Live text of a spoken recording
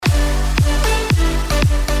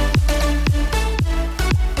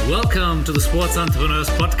Welcome to the Sports Entrepreneurs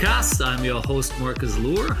Podcast. I'm your host, Marcus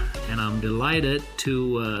Luhr, and I'm delighted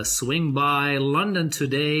to swing by London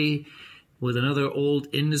today with another old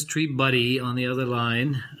industry buddy on the other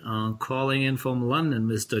line, calling in from London,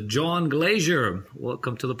 Mr. John Gleasure.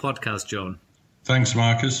 Welcome to the podcast, John. Thanks,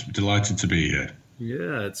 Marcus. Delighted to be here.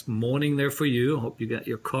 Yeah, it's morning there for you. Hope you got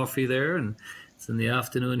your coffee there, and it's in the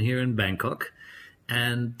afternoon here in Bangkok.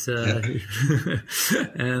 And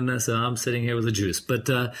and so I'm sitting here with the juice. But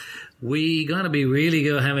we're going to be really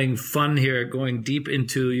having fun here, going deep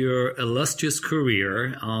into your illustrious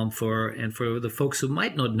career. For the folks who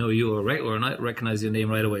might not know you or not recognize your name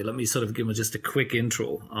right away, let me sort of give them just a quick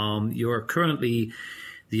intro. You're currently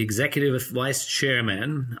the executive vice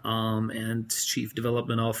chairman and chief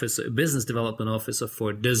development officer, business development officer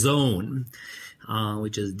for DAZN.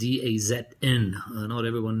 Which is DAZN. Not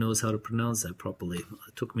everyone knows how to pronounce that properly.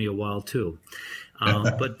 It took me a while too.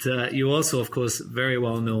 But you also, of course, very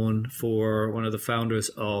well known for one of the founders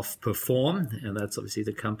of Perform, and that's obviously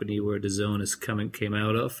the company where DAZN came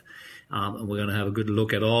out of. And we're going to have a good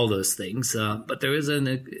look at all those things. But there is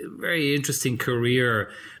a very interesting career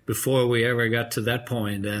before we ever got to that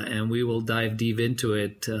point, and we will dive deep into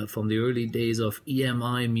it from the early days of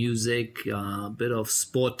EMI Music, a bit of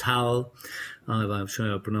Sportal. If I'm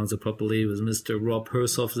sure I pronounce it properly, it was Mr. Rob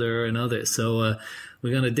Hersoff there and others. So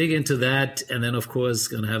we're going to dig into that, and then, of course,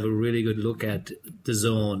 going to have a really good look at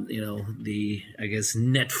DAZN, the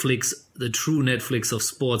Netflix, the true Netflix of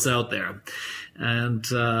sports out there. And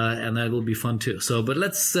that will be fun too. So, but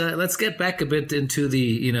let's get back a bit into the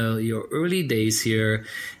your early days here.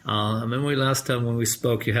 I remember last time when we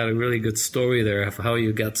spoke, you had a really good story there of how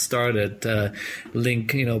you got started,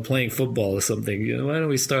 playing football or something. Why don't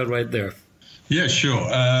we start right there? Yeah, sure.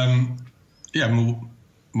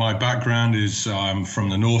 My background is I'm from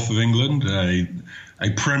the north of England, a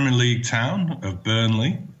Premier League town of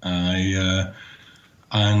Burnley. And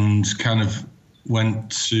kind of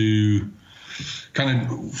went to.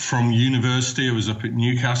 From university, I was up at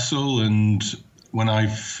Newcastle, and when I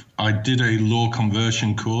did a law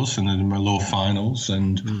conversion course and then my law finals,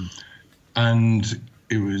 and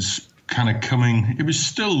it was kind of coming. It was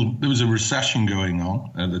still, there was a recession going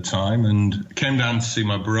on at the time, and I came down to see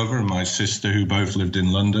my brother and my sister, who both lived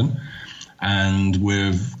in London, and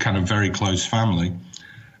we're kind of very close family,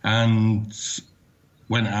 and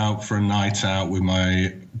went out for a night out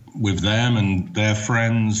with them and their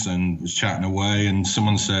friends, and was chatting away, and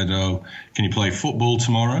someone said, "Oh, can you play football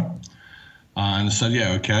tomorrow?" And I said,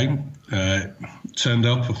 "Yeah, okay." Turned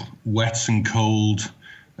up, wet and cold,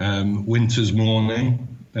 winter's morning,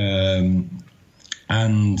 and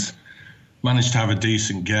managed to have a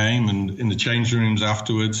decent game. And in the change rooms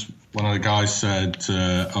afterwards, one of the guys said,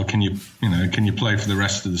 "Oh, can you play for the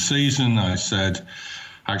rest of the season?" I said,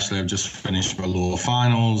 "Actually, I've just finished my law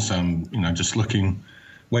finals. I'm, just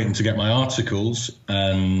waiting to get my articles."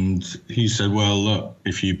 And he said, "Well, look,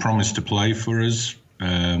 if you promise to play for us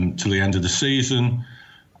till the end of the season,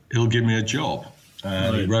 he'll give me a job."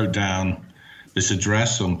 And He wrote down this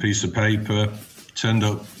address on a piece of paper, turned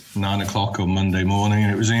up 9 o'clock on Monday morning,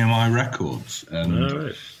 and it was EMI Records.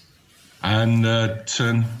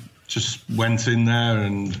 And just went in there,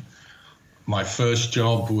 and my first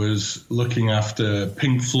job was looking after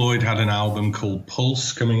Pink Floyd had an album called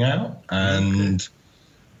Pulse coming out,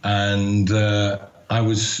 and I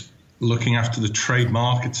was looking after the trade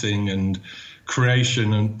marketing and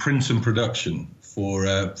creation and print and production for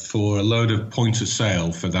a load of point of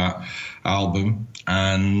sale for that album.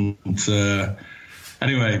 And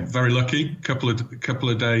anyway, very lucky. Couple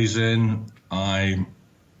of days in, I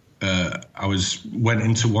went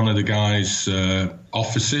into one of the guys'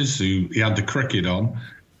 offices who he had the cricket on,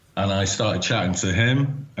 and I started chatting to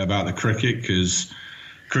him about the cricket, because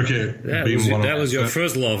cricket that was your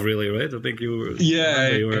first love, really, right? I think you were. Yeah,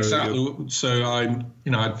 exactly. So I'd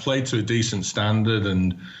played to a decent standard,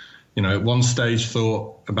 and at one stage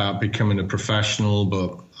thought about becoming a professional,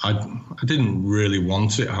 but I didn't really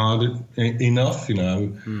want it hard enough.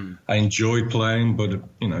 I enjoyed playing, but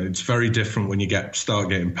it's very different when you start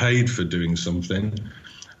getting paid for doing something.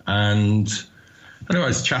 And anyway,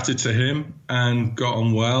 I chatted to him and got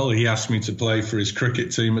on well. He asked me to play for his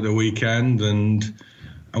cricket team at the weekend, and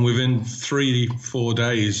within 3-4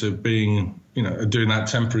 days of being, doing that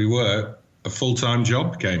temporary work, a full-time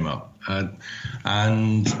job came up.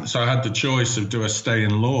 And so I had the choice of, do I stay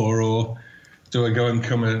in law or do I go and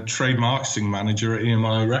become a trade marketing manager at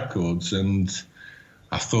EMI Records? And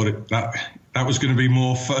I thought that was going to be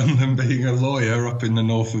more fun than being a lawyer up in the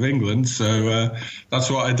north of England. So that's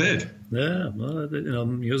what I did. Yeah, well,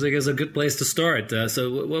 music is a good place to start.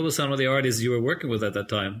 So what were some of the artists you were working with at that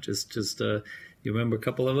time? Just You remember a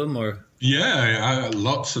couple of them, or? Yeah,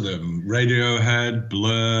 lots of them. Radiohead,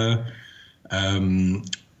 Blur,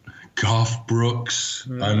 Garth Brooks.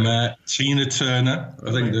 I met Tina Turner.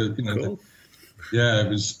 I think Cool. yeah, it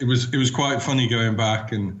was quite funny going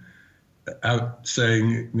back and out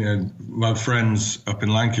saying, my friends up in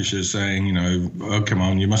Lancashire saying, oh, come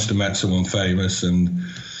on, you must have met someone famous. And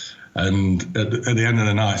at the end of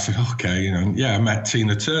the night, I said, okay, I met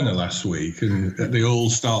Tina Turner last week. And they all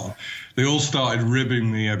started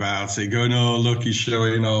ribbing me about it, going, oh, look, he's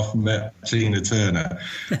showing off, met Tina Turner.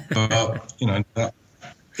 But,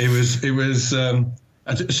 it was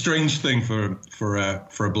a strange thing for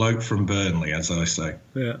a bloke from Burnley, as I say.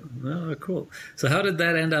 Yeah, oh, cool. So how did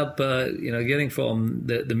that end up, getting from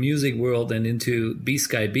the music world and into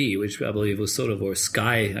B-Sky B, which I believe was or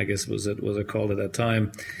Sky, I guess was it called at that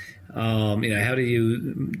time. How do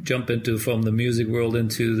you jump from the music world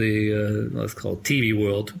into the, let's call it TV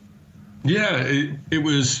world? Yeah, it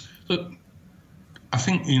was, look, I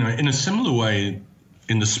think, in a similar way,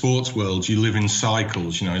 in the sports world, you live in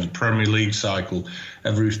cycles, the Premier League cycle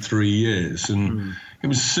every 3 years. And it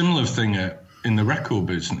was a similar thing in the record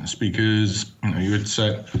business because, you would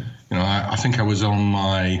say, I think I was on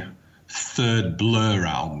my third Blur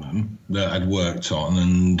album that I'd worked on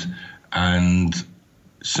and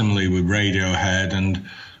similarly with Radiohead and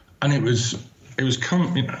it was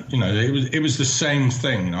the same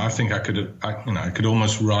thing. I think I could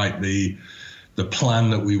almost write the plan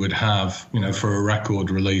that we would have, for a record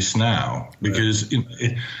release now, because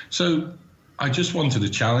so I just wanted to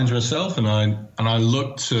challenge myself, and I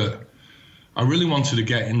looked at, I really wanted to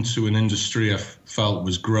get into an industry I felt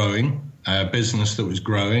was growing, a business that was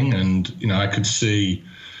growing, and I could see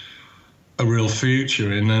a real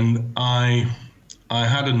future in, and I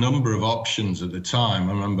had a number of options at the time,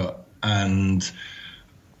 I remember, and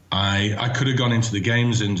I could have gone into the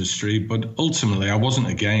games industry, but ultimately I wasn't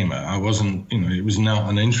a gamer. I wasn't, it was not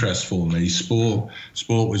an interest for me. Sport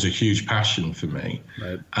was a huge passion for me.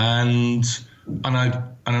 Right. And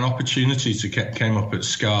an opportunity came up at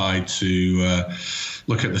Sky to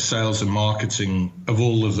look at the sales and marketing of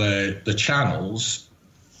all of the channels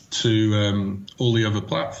to all the other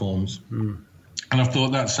platforms. And I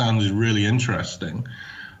thought that sounded really interesting.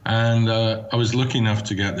 And I was lucky enough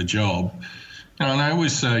to get the job. And I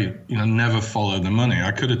always say, never follow the money.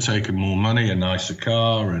 I could have taken more money, a nicer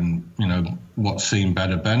car, and what seemed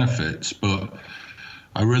better benefits. But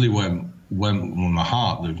I really went with my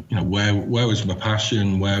heart. Where was my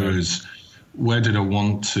passion? Where did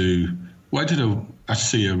I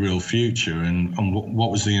see a real future? And what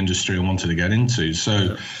was the industry I wanted to get into?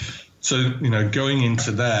 So going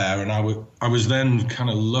into there, and I was then kind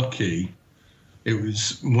of lucky. It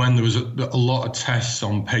was when there was a lot of tests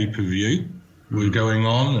on pay-per-view were going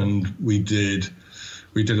on, and we did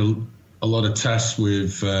a lot of tests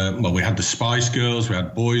with we had the Spice Girls, we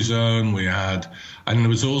had Boyzone, and there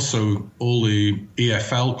was also all the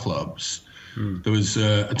EFL clubs. There was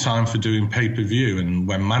a time for doing pay-per-view, and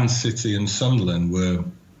when Man City and Sunderland were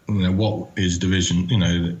what is division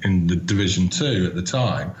in the Division 2 at the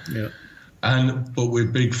time, but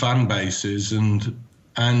with big fan bases,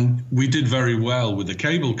 and we did very well with the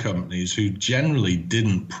cable companies who generally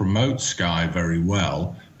didn't promote Sky very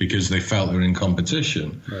well because they felt they were in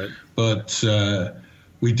competition. Right. But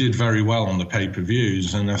we did very well on the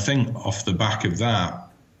pay-per-views. And I think off the back of that,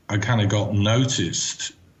 I kind of got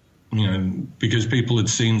noticed, because people had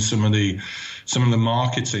seen some of the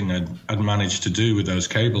marketing I'd managed to do with those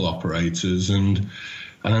cable operators. And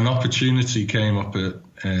an opportunity came up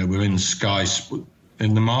within Sky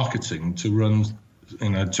in the marketing to run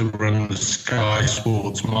the Sky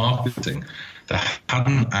Sports marketing. There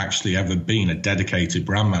hadn't actually ever been a dedicated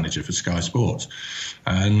brand manager for Sky Sports.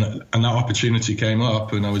 And that opportunity came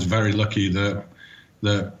up, and I was very lucky that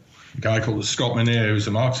a guy called Scott Minier, who's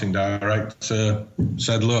the marketing director,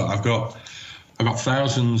 said, look, I've got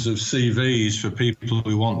thousands of CVs for people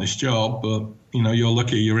who want this job, but you're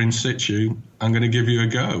lucky you're in situ. I'm going to give you a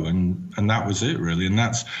go. And that was it, really. And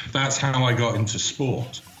that's how I got into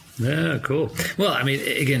sport. Yeah, cool. Well, I mean,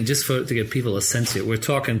 again, just to get people a sense here, we're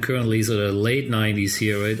talking currently sort of late 90s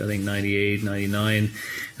here, right? I think 98, 99,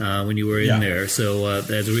 when you were in there. So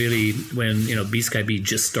that's really when, B-Sky B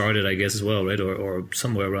just started, I guess, as well, right? Or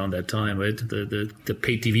somewhere around that time, right? The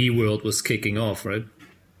pay TV world was kicking off, right?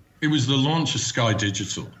 It was the launch of Sky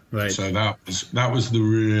Digital. Right. So that was the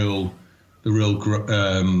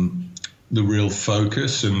real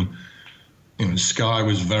focus, and Sky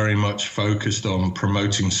was very much focused on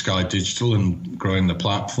promoting Sky Digital and growing the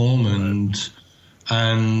platform, and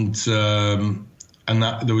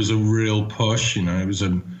that there was a real push. It was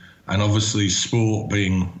and obviously sport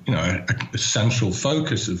being, a central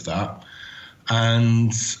focus of that.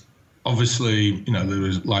 And obviously, there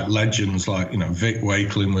was like legends like, Vic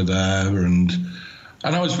Wakeling were there, and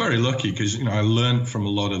I was very lucky because, I learned from a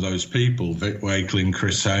lot of those people, Vic Wakeling,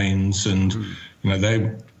 Chris Haynes, and,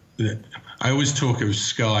 I always talk of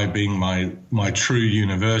Sky being my true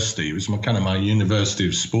university. It was my university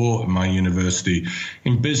of sport and my university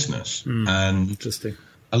in business. And interesting.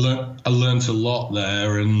 I learned a lot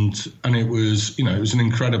there, and it was, it was an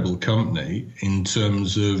incredible company in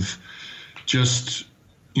terms of just,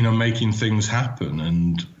 making things happen.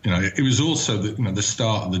 And, it was also the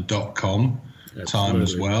start of the .com time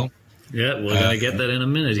as well. Yeah, we're going to get that in a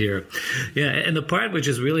minute here. Yeah, and the part which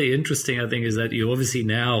is really interesting, I think, is that you obviously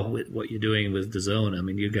now, with what you're doing with DAZN, I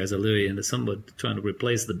mean, you guys are literally into somewhat trying to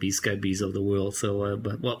replace the B-Sky Bs of the world. So,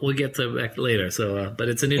 but we'll get to that later. So, but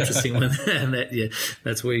it's an interesting one, and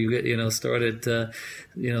that's where you started,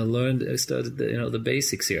 started the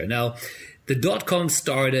basics here. Now, the .com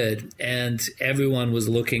started, and everyone was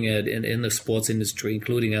looking at in the sports industry,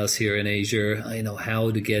 including us here in Asia,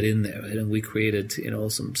 how to get in there. And we created,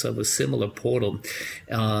 some sort of a similar portal.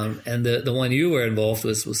 And the one you were involved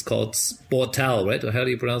with was called Sportal, right? Or how do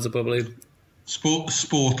you pronounce it properly?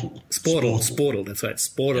 Sportal. That's right.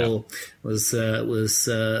 Sportal was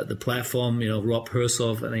the platform. Rob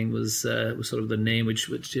Hersoff, I think, was sort of the name which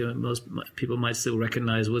most people might still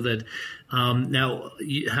recognize with it. Now,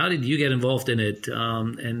 how did you get involved in it?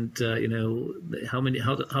 And how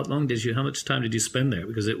much time did you spend there?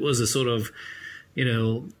 Because it was a sort of,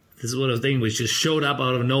 this sort of thing which just showed up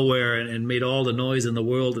out of nowhere and made all the noise in the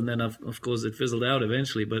world, and then of course it fizzled out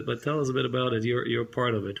eventually. But tell us a bit about it. You're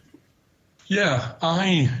part of it. Yeah,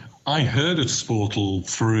 I heard of Sportal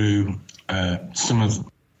through some of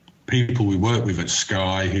the people we work with at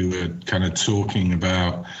Sky who were kind of talking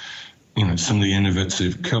about, some of the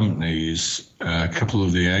innovative companies. A couple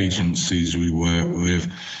of the agencies we work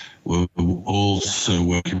with were also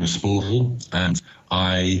working with Sportal, and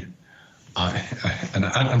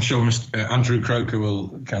I'm sure Mr. Andrew Croker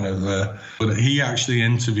will kind of, but he actually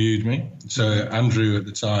interviewed me. So Andrew at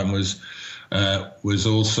the time was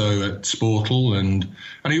also at Sportal, and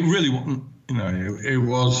it really, it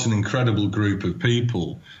was an incredible group of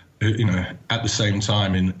people, at the same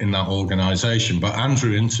time in that organisation. But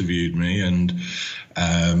Andrew interviewed me, and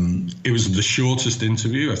it was the shortest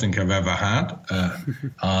interview I think I've ever had.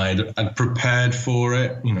 I'd prepared for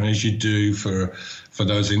it, as you do for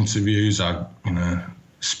those interviews. I,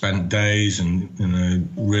 spent days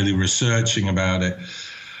and really researching about it.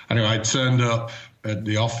 Anyway, I turned up at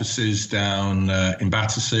the offices down in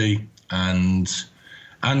Battersea, and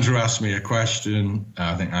Andrew asked me a question.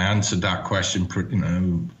 I think I answered that question,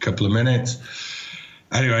 a couple of minutes.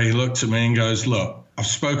 Anyway, he looked at me and goes, "Look, I've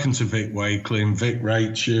spoken to Vic Wakeling. Vic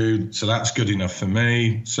rates you, so that's good enough for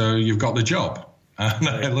me. So you've got the job." And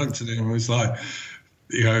I looked at him and was like,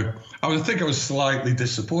 I think I was slightly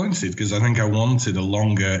disappointed because I think I wanted a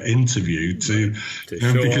longer interview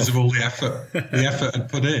because of all the effort I'd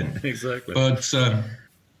put in. Exactly. But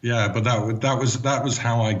that was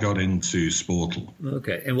how I got into Sportal.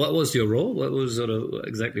 Okay. And what was your role? What was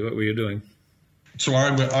exactly what were you doing? So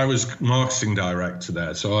I was marketing director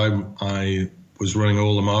there. So I was running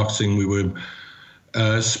all the marketing. We were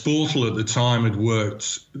Sportal at the time had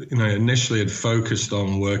worked, initially had focused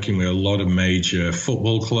on working with a lot of major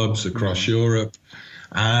football clubs across Europe.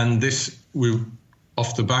 And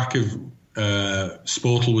off the back of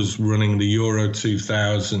Sportal was running the Euro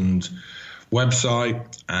 2000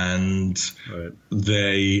 website, and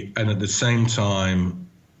at the same time,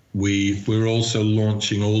 we were also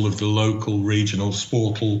launching all of the local regional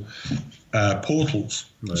Sportal portals,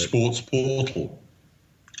 sports portal.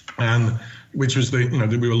 And which was we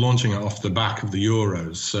were launching it off the back of the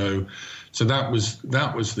Euros. So that was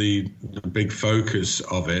the big focus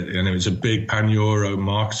of it. And it was a big pan-Euro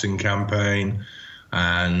marketing campaign.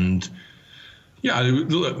 And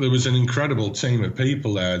there was an incredible team of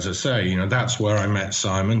people there, as I say. That's where I met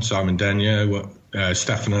Simon Denyer,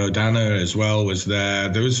 Stefano Dana as well was there.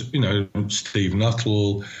 There was, Steve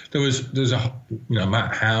Nuttall. There was a,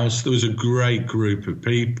 Matt House. There was a great group of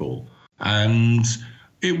people. And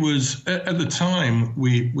it was, at the time,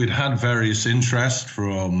 we'd had various interest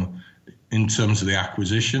in terms of the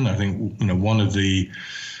acquisition. I think,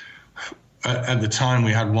 at the time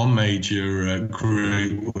we had one major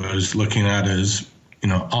group was looking at us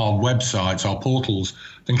our websites, our portals,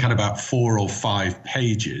 I think had about 4 or 5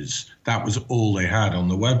 pages. That was all they had on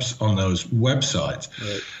those websites.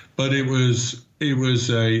 Right. But it was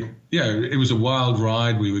a wild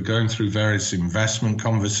ride. We were going through various investment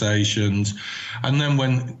conversations, and then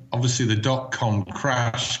when obviously the .com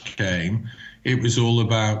crash came, it was all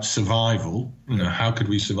about survival. How could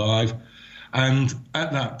we survive? And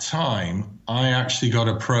at that time, I actually got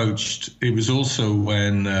approached. It was also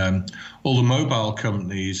when all the mobile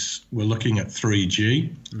companies were looking at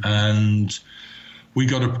 3G, and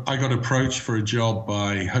I got approached for a job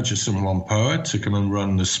by Hutchison Whampoa to come and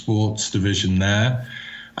run the sports division there.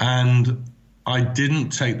 And I didn't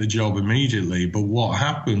take the job immediately, but what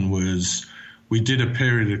happened was we did a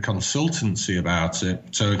period of consultancy about it.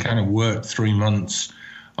 So I kind of worked 3 months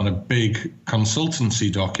on a big consultancy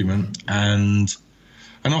document, and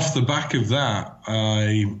off the back of that,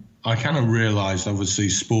 I kind of realized obviously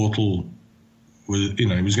Sportal was,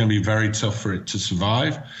 it was going to be very tough for it to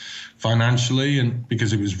survive financially, and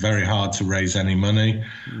because it was very hard to raise any money.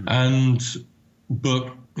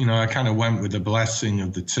 But I kind of went with the blessing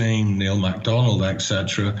of the team, Neil MacDonald,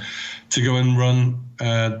 etc., to go and run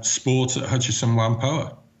sport at Hutchison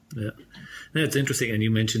Whampoa. Yeah. That's interesting. And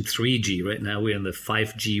you mentioned 3G. Right now we're in the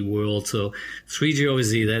 5G world. So 3G,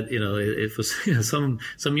 obviously, that, it was, some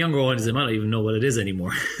younger audience, they might not even know what it is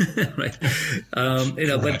anymore. Right.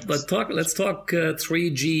 But let's talk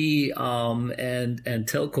 3G and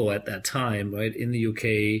telco at that time, right, in the UK,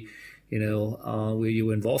 where you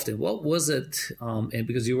were involved in. What was it? And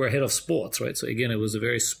because you were head of sports, right? So again, it was a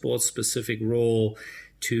very sports specific role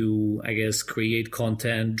to, I guess, create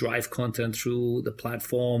content, drive content through the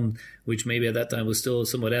platform, which maybe at that time was still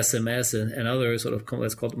somewhat SMS and other sort of,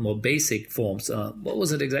 let's call it, more basic forms. What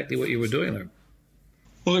was it exactly what you were doing there?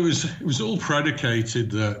 Well, it was all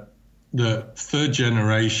predicated that the third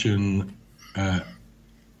generation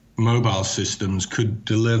mobile systems could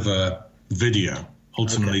deliver video,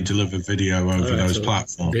 ultimately deliver video over those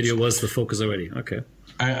platforms. Video was the focus already. Okay.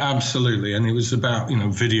 Absolutely, and it was about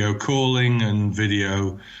video calling and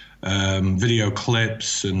video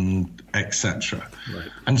clips and etc.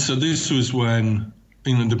 Right. And so this was when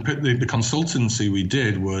the consultancy we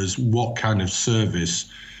did was what kind of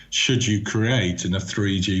service should you create in a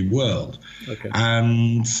 3G world? Okay.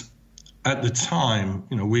 And at the time,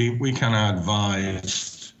 we kind of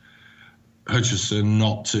advised Hutchison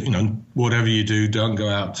not to, whatever you do, don't go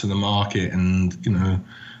out to the market and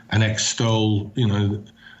and extol, the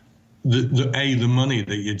money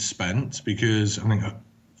that you'd spent, because I think,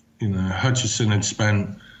 Hutchison had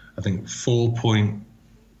spent, I think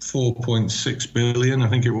 4.6 billion, I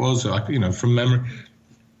think it was, from memory.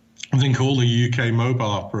 I think all the UK mobile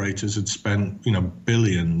operators had spent,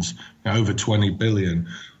 billions, over 20 billion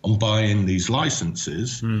on buying these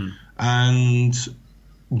licenses.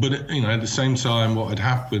 But at the same time, what had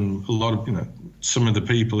happened, a lot of, some of the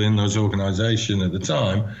people in those organisations at the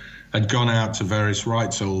time had gone out to various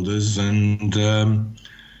rights holders and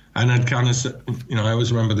had kind of said, I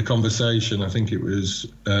always remember the conversation, I think it was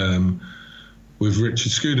with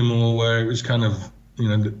Richard Scudamore, where it was kind of,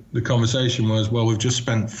 the conversation was, well, we've just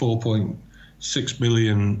spent 4.6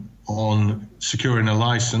 billion on securing a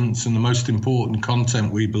licence, and the most important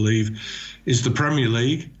content, we believe, is the Premier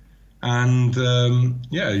League. And,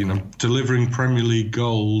 delivering Premier League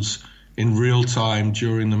goals in real time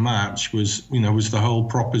during the match was the whole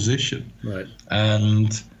proposition. Right.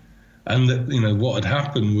 And what had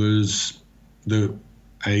happened was they'd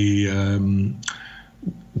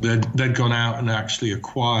gone out and actually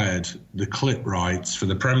acquired the clip rights for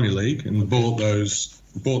the Premier League and bought those,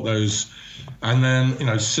 and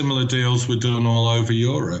then similar deals were done all over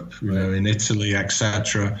Europe, in Italy,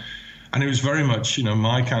 etc. And it was very much,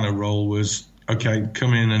 my kind of role was, okay,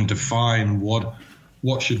 come in and define what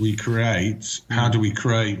should we create? How do we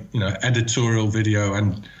create, editorial video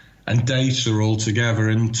and data all together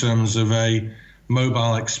in terms of a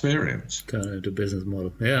mobile experience? Kind of the business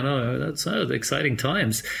model. Yeah, no, that's exciting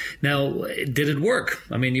times. Now, did it work?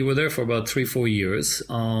 I mean, you were there for about 3-4 years.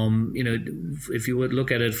 If you would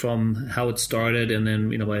look at it from how it started and then,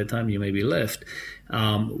 by the time you maybe left,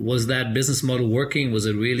 was that business model working? Was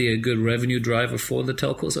it really a good revenue driver for the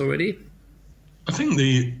telcos already? I think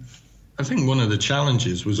one of the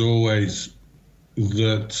challenges was always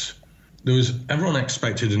that everyone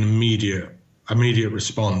expected an immediate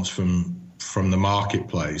response from the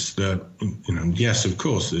marketplace. That yes, of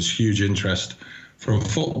course, there's huge interest from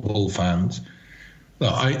football fans.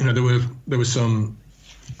 But there were some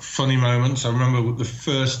funny moments. I remember the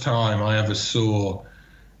first time I ever saw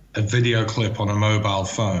a video clip on a mobile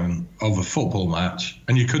phone of a football match,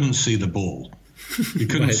 and you couldn't see the ball. You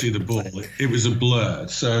couldn't Right. see the ball. It was a blur.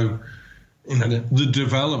 So, the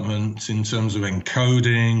development in terms of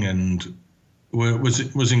encoding and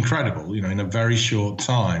was incredible. In a very short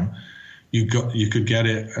time, you could get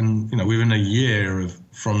it, and within a year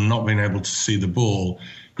from not being able to see the ball,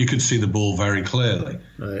 you could see the ball very clearly.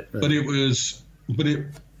 Right. But there was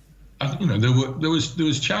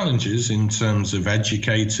challenges in terms of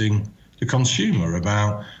educating the consumer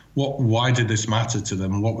about why did this matter to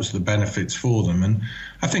them, what was the benefits for them, and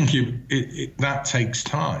I think that takes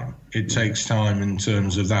time. It takes time in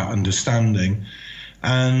terms of that understanding,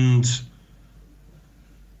 and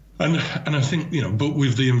I think but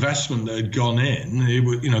with the investment that had gone in,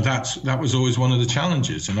 that was always one of the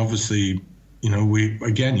challenges, and obviously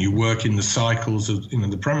you work in the cycles of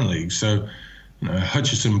the Premier League, so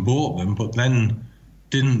Hutchison bought them, but then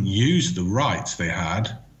didn't use the rights they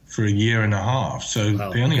had for a year and a half. So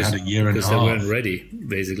they only had a year and a half. Because they weren't ready,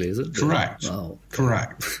 basically, is it? Correct. Oh,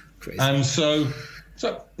 correct. Crazy. And so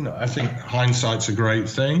I think hindsight's a great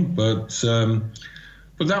thing, but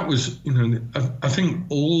that was, I think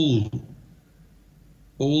all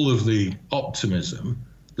of the optimism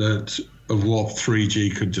of what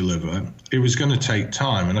 3G could deliver, it was going to take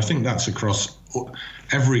time. And I think that's across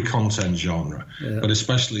every content genre, but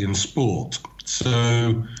especially in sport.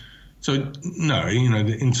 So no,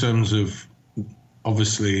 in terms of,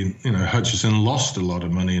 obviously, Hutchison lost a lot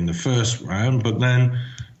of money in the first round, but then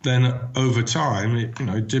over time,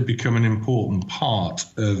 it did become an important part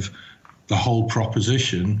of the whole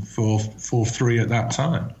proposition for 3 at that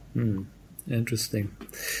time. Interesting.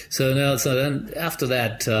 So then after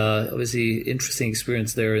that, obviously interesting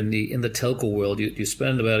experience there in the telco world. You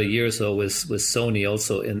spent about a year or so with Sony,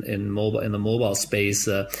 also in the mobile space.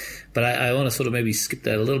 But I want to sort of maybe skip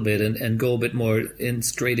that a little bit and go a bit more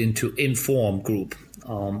straight into Inform Group,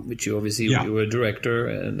 which you obviously you were a director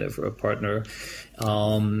and therefore a partner.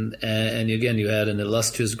 And again, you had an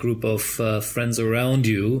illustrious group of friends around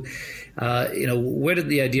you. Where did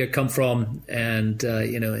the idea come from, and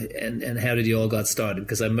and how did you all got started?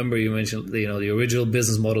 Because I remember you mentioned the original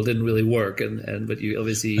business model didn't really work, but you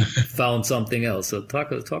obviously found something else. So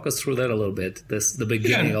talk us through that a little bit. The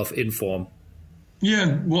beginning of Inform.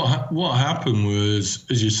 Yeah, what happened was,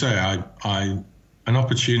 as you say, an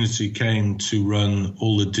opportunity came to run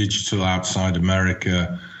all the digital outside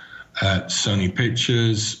America at Sony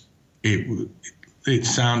Pictures. It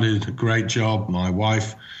sounded a great job. My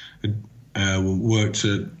wife worked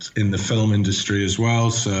in the film industry as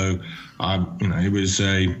well, so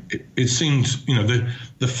it seemed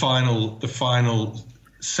the final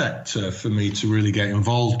sector for me to really get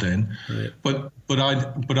involved in. Right. But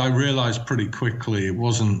I realized pretty quickly it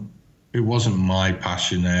wasn't my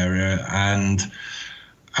passion area, and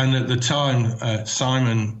at the time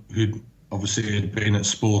Simon, who obviously had been at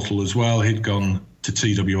Sportal as well, he'd gone to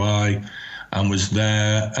TWI and was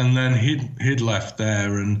there, and then he'd left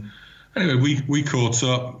there, and anyway we caught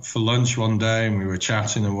up for lunch one day and we were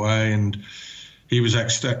chatting away, and he was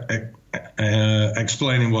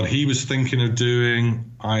explaining what he was thinking of doing.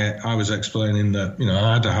 I was explaining that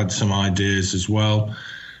I had some ideas as well.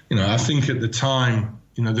 I think at the time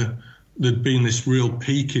there'd been this real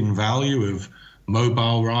peak in value of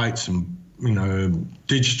mobile rights and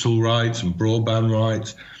digital rights and broadband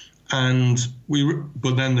rights,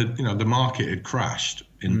 but then the market had crashed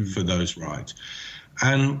for those rights,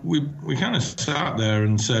 and we kind of sat there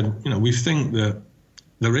and said, we think that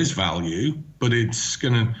there is value, but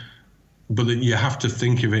that you have to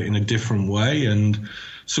think of it in a different way. And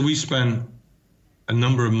so we spent a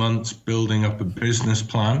number of months building up a business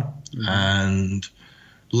plan and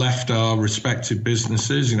left our respective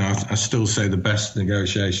businesses. I still say the best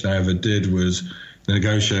negotiation I ever did was the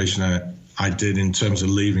negotiation I did in terms of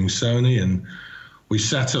leaving Sony, and we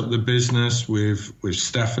set up the business with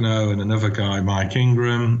Stefano and another guy, Mike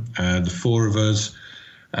Ingram, the 4 of us,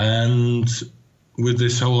 and with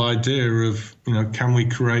this whole idea of can we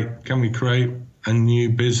create a new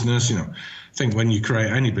business? I think when you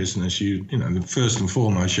create any business, first and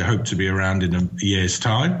foremost you hope to be around in a year's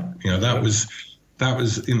time. That was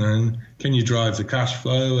can you drive the cash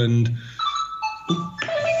flow, and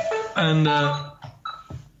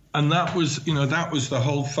that was the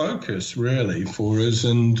whole focus really for us,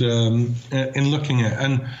 and in looking at,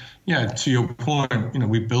 and to your point,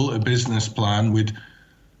 we built a business plan with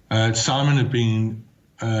Simon had been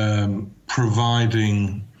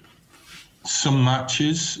providing some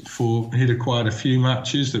matches he'd acquired a few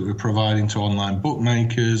matches that we're providing to online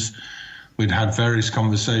bookmakers. We'd had various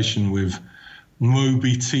conversations with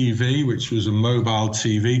Moby TV, which was a mobile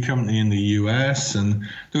TV company in the US, and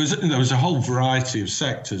there was a whole variety of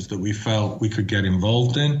sectors that we felt we could get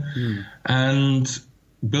involved in, and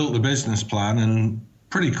built the business plan. And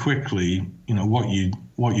pretty quickly,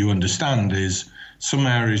 what you understand is some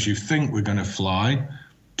areas you think we're going to fly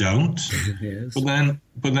don't, yes.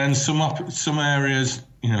 but then some areas,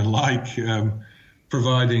 like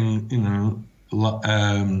providing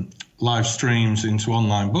live streams into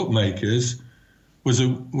online bookmakers was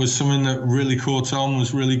something that really caught on,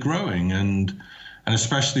 was really growing, and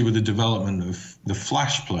especially with the development of the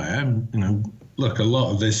Flash player. Look, a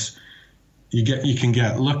lot of this you can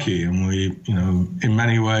get lucky, and we, in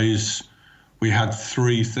many ways, we had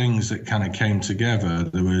three things that kind of came together.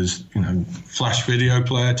 There was, Flash video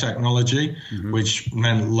player technology, which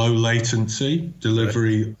meant low latency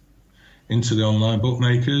delivery into the online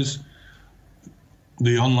bookmakers.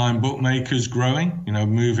 The online bookmakers growing,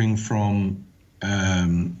 moving from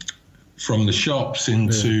the shops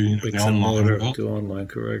into the online world. To online,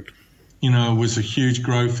 correct. Was a huge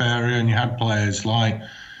growth area, and you had players like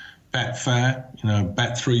Betfair,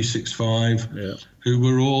 Bet365, who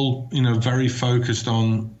were all, very focused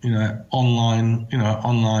on,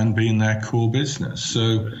 online being their core business.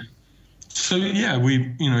 So yeah,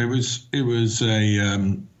 it was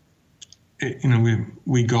a,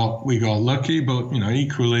 we got lucky, but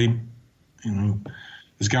equally,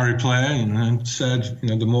 as Gary Player, said,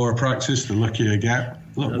 the more I practice, the luckier I get.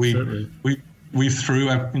 Look, we threw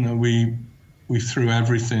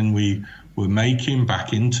everything we were making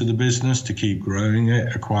back into the business to keep growing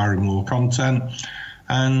it, acquiring more content,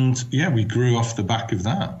 and we grew off the back of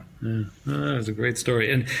that. Yeah. That was a great story,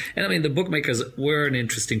 and I mean the bookmakers were an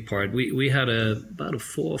interesting part. We had about a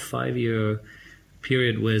 4 or 5 year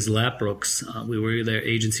period with Ladbrokes. We were their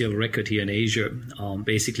agency of record here in Asia,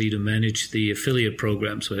 basically to manage the affiliate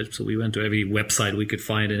programs. So we went to every website we could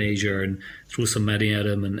find in Asia and threw some money at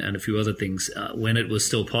them and a few other things when it was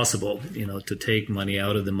still possible, to take money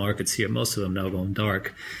out of the markets here. Most of them now going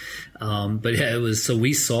dark. But yeah, it was, so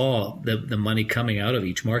we saw the money coming out of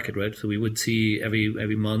each market, right? So we would see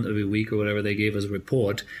every month, every week or whatever, they gave us a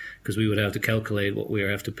report, because we would have to calculate what we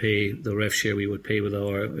would have to pay, the rev share we would pay with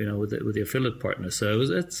our, with the affiliate partners. So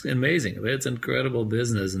it's amazing. It's incredible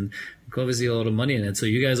business, and obviously a lot of money in it. So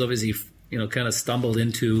you guys obviously, kind of stumbled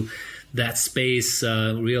into that space,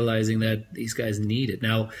 realizing that these guys need it.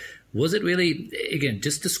 Now, was it really, again,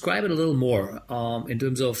 just describe it a little more, in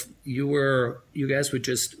terms of you guys were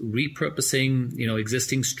just repurposing,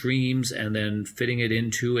 existing streams and then fitting it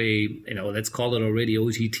into a, let's call it already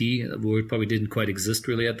OTT. The word probably didn't quite exist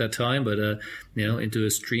really at that time, but, into a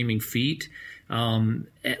streaming feed. Or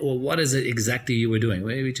what is it exactly you were doing?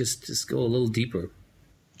 Maybe just go a little deeper.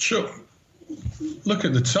 Sure. Look,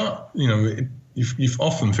 at the time, you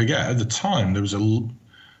often forget, at the time there was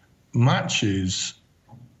matches.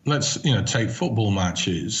 Let's take football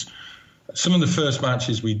matches. Some of the first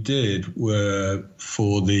matches we did were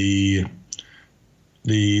for the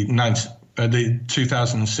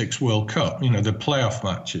 2006 World Cup. The playoff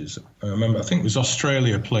matches. I remember, I think it was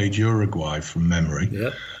Australia played Uruguay from memory.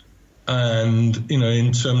 Yep. And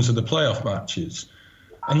in terms of the playoff matches,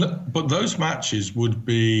 but those matches would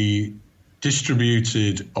be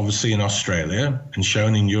distributed obviously in Australia and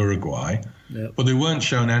shown in Uruguay, but they weren't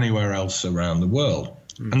shown anywhere else around the world.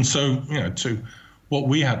 And so, what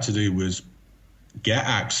we had to do was get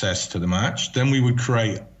access to the match. Then we would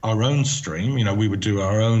create our own stream. We would do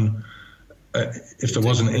our own, if there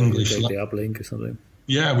wasn't English. The uplink or something.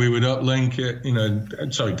 Yeah, we would uplink it,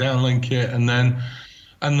 downlink it. And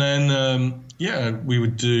then, we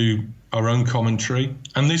would do our own commentary.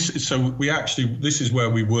 And this is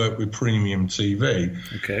where we work with Premium TV.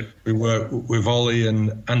 Okay. We work with Ollie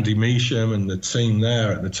and Andy Measham and the team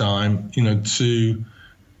there at the time,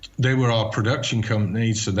 they were our production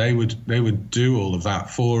company, so they would do all of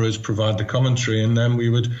that for us, provide the commentary, and then we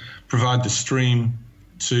would provide the stream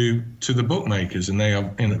to the bookmakers, and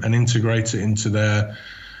and integrate it into their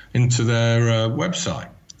website.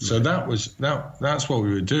 So that's what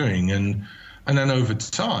we were doing, and then over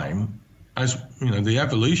time, as the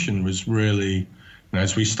evolution was really,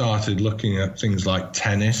 as we started looking at things like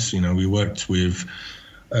tennis, we worked with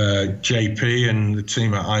JP and the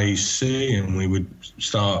team at IEC, and we would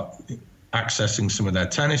start accessing some of their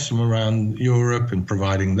tennis from around Europe and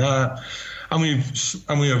providing that. And we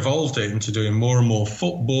evolved it into doing more and more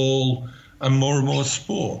football and more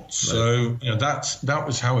sports. So that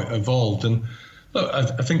was how it evolved. And look,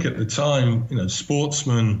 I think at the time,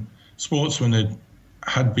 Sportsman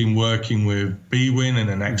had been working with bwin in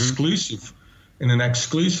an exclusive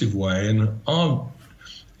way, and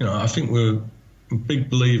I think big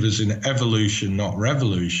believers in evolution, not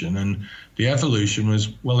revolution. And the evolution was,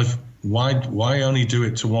 well, why only do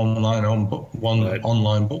it to one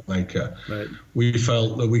online bookmaker? Right. We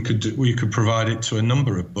felt that we could provide it to a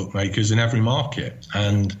number of bookmakers in every market,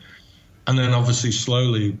 and then obviously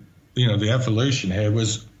slowly, the evolution here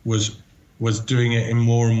was doing it in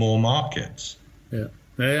more and more markets. Yeah.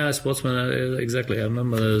 Yeah, Sportsman, exactly. I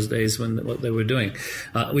remember those days what they were doing,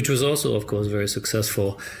 which was also, of course, very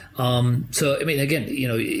successful. So, I mean, again,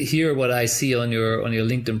 here what I see on your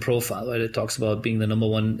LinkedIn profile, right? It talks about being the number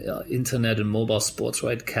one internet and mobile sports,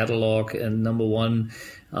 right? Catalog and number one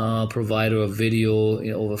provider of video,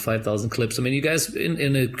 over 5,000 clips. I mean, you guys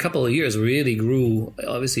in a couple of years really grew,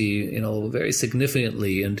 obviously, very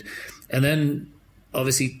significantly, and then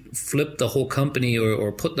obviously flipped the whole company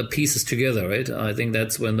or put the pieces together, right? I think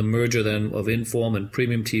that's when the merger then of Inform and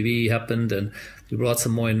Premium TV happened, and you brought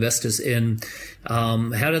some more investors in.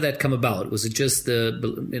 How did that come about? Was it just the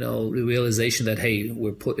realization that, hey,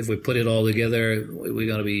 if we put it all together, we're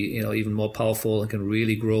going to be even more powerful and can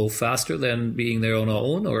really grow faster than being there on our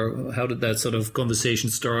own? Or how did that sort of conversation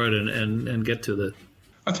start and get to the?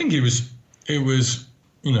 I think it was.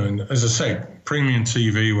 As I say, Premium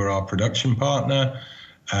TV were our production partner,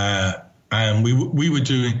 and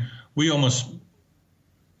we almost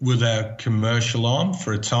were their commercial arm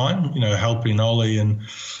for a time, helping Ollie and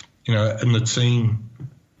the team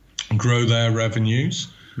grow their revenues.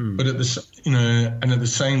 But at the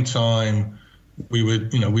same time, we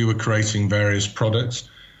were creating various products,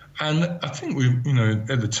 and I think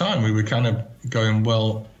at the time we were kind of going,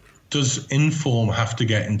 well, does Inform have to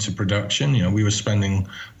get into production? We were spending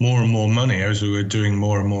more and more money as we were doing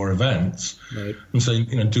more and more events. Right. And so,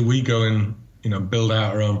 do we go and, build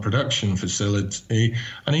out our own production facility?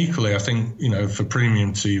 And equally, I think, for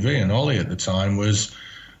Premium TV and Ollie at the time was,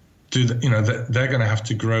 they're going to have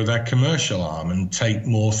to grow their commercial arm and take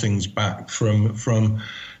more things back from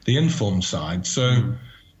the Inform side. So,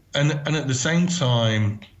 and at the same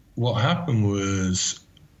time, what happened was,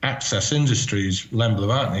 Access Industries, Len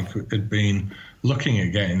Blavatnik, had been looking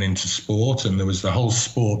at getting into sport, and there was the whole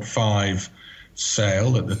Sport 5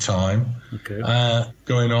 sale at the time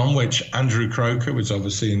going on, which Andrew Croker was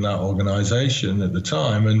obviously in that organisation at the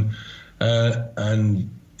time, and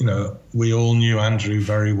we all knew Andrew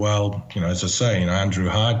very well. As I say, Andrew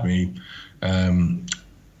hired me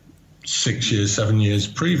 7 years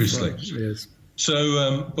previously. Right. Yes.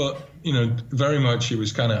 So, but very much it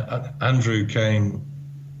was kind of Andrew came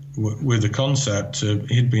with the concept.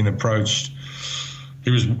 He'd been approached.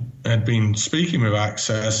 Had been speaking with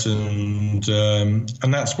Access, and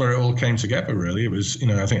that's where it all came together. Really, it was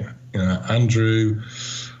I think Andrew,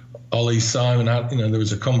 Ollie, Simon had there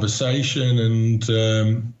was a conversation, and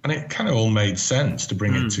it kind of all made sense to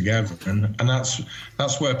bring it together, and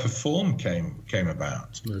that's where Perform came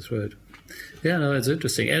about. That's right. Yeah, no, it's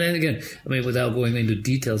interesting. And then again, I mean, without going into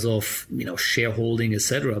details of, shareholding,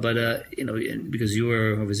 etc., but, because you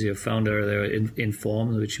were obviously a founder there in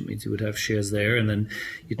Inform, which means you would have shares there, and then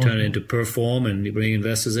you turn it into Perform and you bring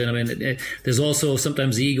investors in. I mean, there's also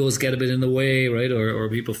sometimes egos get a bit in the way, right? Or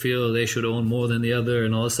people feel they should own more than the other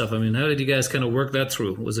and all this stuff. I mean, how did you guys kind of work that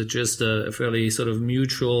through? Was it just a fairly sort of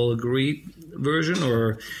mutual agreed version,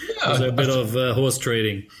 or was there a bit of horse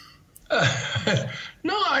trading?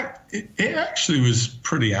 No, it actually was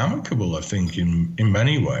pretty amicable, I think, in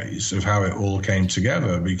many ways of how it all came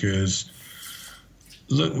together. Because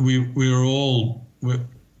look, we were all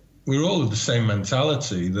of the same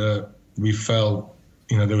mentality, that we felt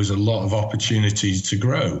there was a lot of opportunities to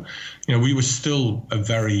grow. We were still a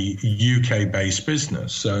very UK based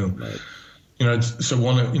business, so so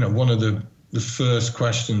one of the first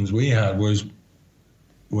questions we had was,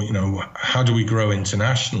 how do we grow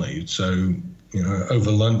internationally? So,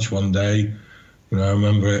 over lunch one day, I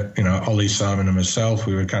remember, Ollie, Simon and myself,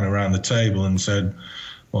 we were kind of around the table and said,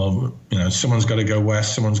 well, someone's got to go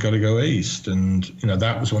west, someone's got to go east. And,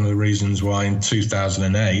 that was one of the reasons why in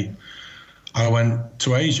 2008, I went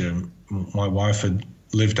to Asia. My wife had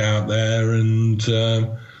lived out there, and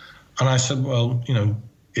I said, well,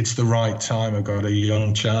 it's the right time. I've got a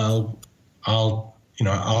young child. I'll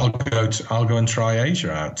go and try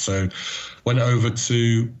Asia out. So I went over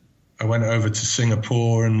to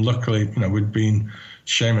Singapore, and luckily, we'd been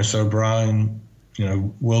Seamus O'Brien,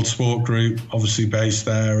 World Sport Group, obviously based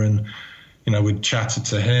there, and we'd chatted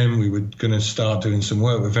to him. We were going to start doing some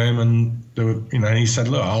work with him, and he said,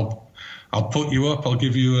 "Look, I'll put you up. I'll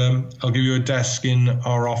give you a desk in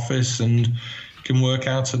our office, and you can work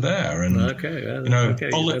out of there." And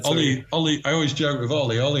Ollie, I always joke with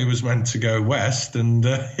Ollie. Ollie was meant to go west, and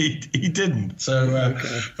he didn't. So,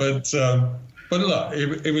 but look,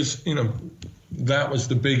 it was that was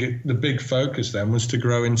the big focus then, was to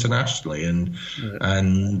grow internationally, and right.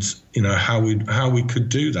 and how we could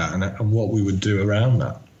do that, and what we would do around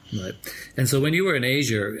that. Right. And so when you were in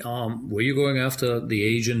Asia, were you going after the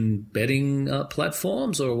Asian betting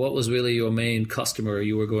platforms, or what was really your main customer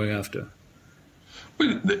you were going after?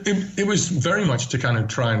 Well, it was very much to kind of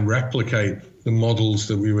try and replicate the models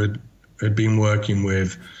that we had been working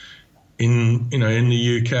with in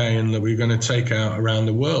the UK, and that we were going to take out around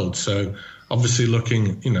the world. So obviously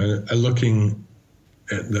looking at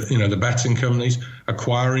the betting companies,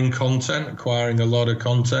 acquiring a lot of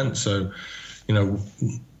content. So,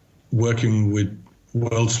 working with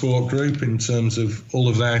World Sport Group in terms of all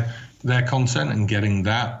of their content, and getting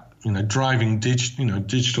that, driving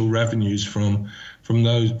digital revenues from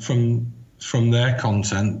their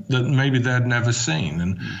content that maybe they'd never seen.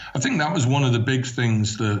 And I think that was one of the big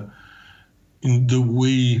things that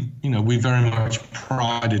we very much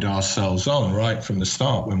prided ourselves on right from the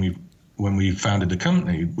start when we founded the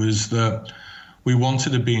company, was that we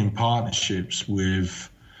wanted to be in partnerships with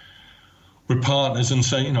partners, and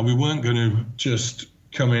say, we weren't going to just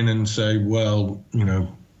come in and say, well,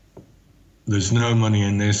 there's no money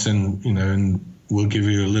in this, and we'll give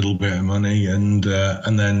you a little bit of money, and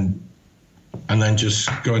then just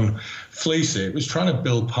go and fleece it. It was trying to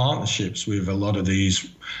build partnerships with a lot of these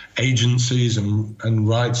agencies and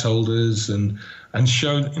rights holders, and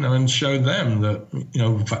show them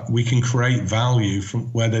that we can create value from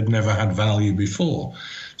where they'd never had value before.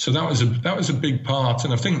 So that was a big part,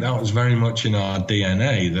 and I think that was very much in our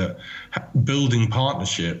DNA, that building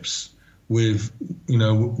partnerships with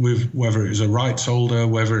whether it was a rights holder,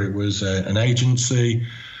 whether it was an agency,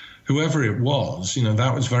 whoever it was,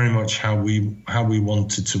 that was very much how we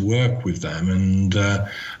wanted to work with them, and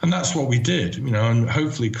that's what we did, and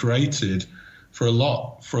hopefully created for a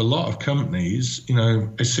lot of companies,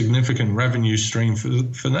 a significant revenue stream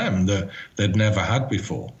for them that they'd never had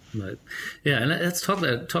before. Right. Yeah, and let's talk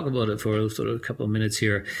about it for sort of a couple of minutes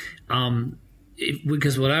here.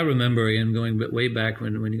 Because what I remember, and going way back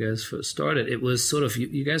when you guys first started, it was sort of,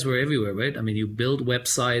 you guys were everywhere, right? I mean, you build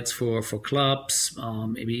websites for clubs,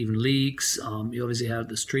 maybe even leagues. You obviously have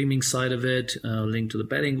the streaming side of it, linked to the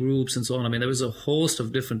betting groups and so on. I mean, there was a host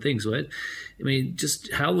of different things, right? I mean,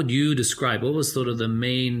 just how would you describe, what was sort of the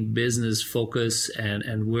main business focus,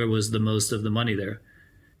 and where was the most of the money there?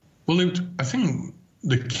 Well, I think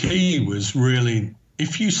the key was really,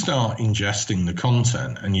 if you start ingesting the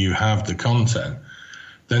content and you have the content,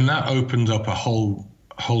 then that opened up a whole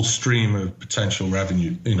stream of potential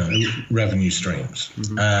revenue streams.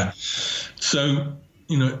 Mm-hmm.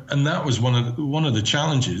 And that was one of the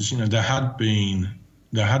challenges. There had been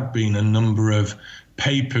a number of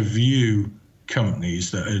pay-per-view companies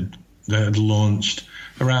that had launched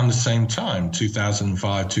around the same time,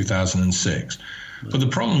 2005, 2006. But the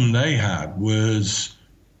problem they had was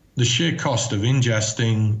the sheer cost of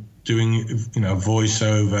ingesting, doing,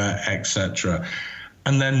 voiceover, etc.,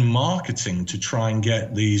 and then marketing to try and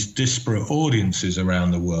get these disparate audiences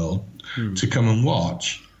around the world to come and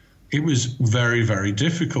watch. It was very, very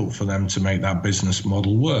difficult for them to make that business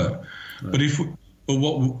model work. Right. But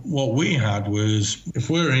what we had was, if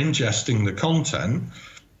we're ingesting the content,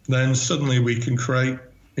 then suddenly we can create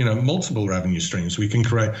multiple revenue streams. We can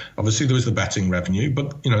create, obviously there was the betting revenue,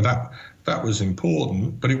 but that was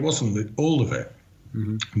important, but it wasn't all of it.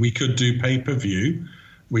 Mm-hmm. We could do pay-per-view.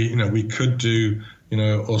 We could do,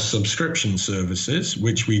 or subscription services,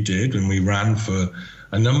 which we did, and we ran for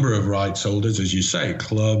a number of rights holders, as you say,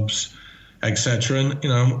 clubs, etc.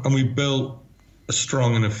 And we built a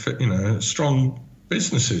strong strong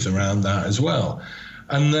businesses around that as well.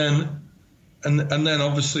 And then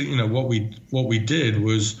obviously, what we did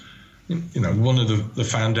was, one of the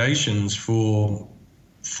foundations for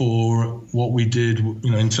what we did,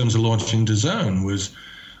 in terms of launching DAZN was,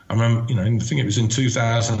 I remember, I think it was in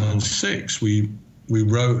 2006, we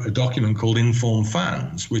wrote a document called Informed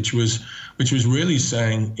Fans, which was really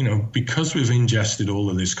saying, because we've ingested all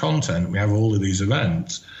of this content, we have all of these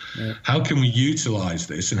events, how can we utilize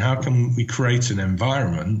this, and how can we create an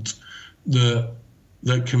environment that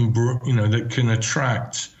can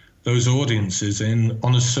attract those audiences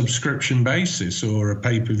on a subscription basis or a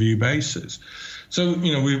pay-per-view basis. So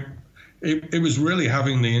it was really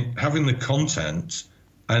having the content,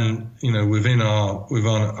 and within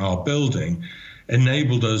our building,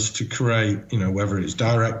 enabled us to create whether it's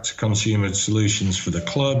direct to consumer solutions for the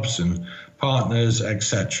clubs and partners,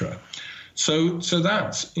 etc. So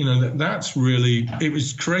that's really, it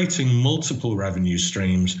was creating multiple revenue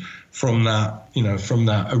streams from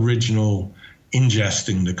that original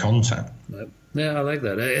ingesting the content. Yeah, I like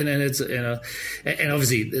that, and it's and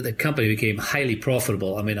obviously the company became highly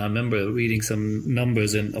profitable. I mean, I remember reading some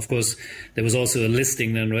numbers, and of course there was also a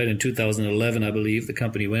listing then, right, in 2011, I believe. The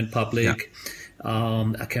company went public. Yeah.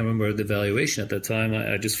 I can't remember the valuation at that time.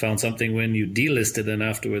 I just found something when you delisted, and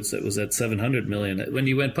afterwards it was at 700 million. When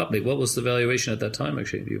you went public, what was the valuation at that time?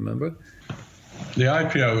 Actually, do you remember? The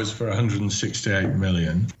IPO was for 168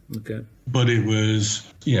 million. Okay, but it was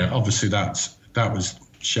obviously that was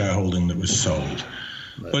shareholding that was sold.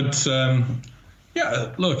 Right. But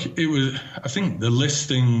look, it was. I think the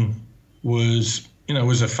listing was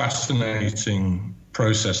was a fascinating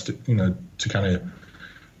process to to kind of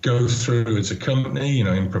go through as a company,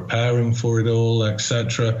 in preparing for it all,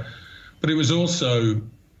 etc. But it was also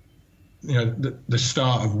the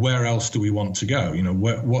start of where else do we want to go?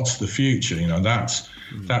 What's the future?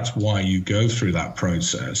 That's why you go through that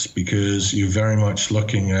process, because you're very much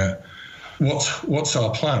looking at what's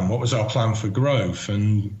our plan? What was our plan for growth?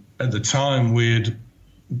 And at the time,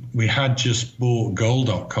 we had just bought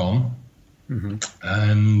gold.com. Mm-hmm.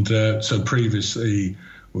 And so previously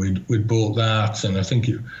we'd bought that. And I think,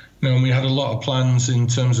 and we had a lot of plans in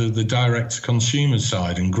terms of the direct consumer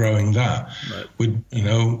side and growing that. Right.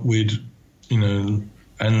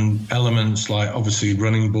 And elements like obviously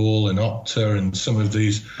Running Ball and Opta and some of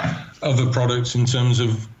these other products in terms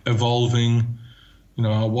of evolving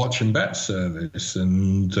our watch and bet service,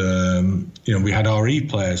 and we had our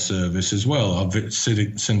ePlayer service as well, our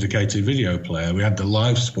syndicated video player. We had the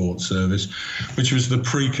live sports service, which was the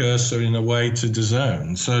precursor in a way to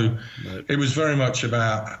DAZN. So It was very much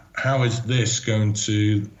about how is this going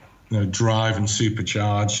to drive and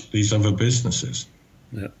supercharge these other businesses.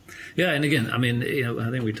 Yeah, and again, I mean, I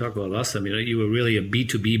think we talked about last time. You were really a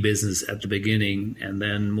B2B business at the beginning, and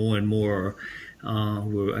then more and more.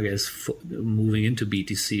 We're, I guess, moving into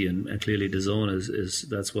BTC, and clearly DAZN is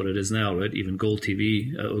that's what it is now, right? Even Gold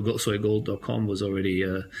TV, Gold.com was already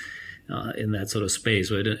in that sort of space,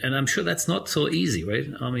 right? And I'm sure that's not so easy, right?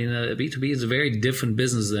 I mean, B2B is a very different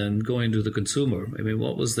business than going to the consumer. I mean,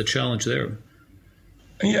 what was the challenge there?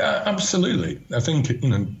 Yeah, absolutely. I think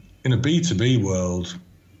in a B2B world,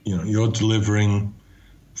 you're delivering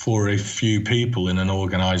for a few people in an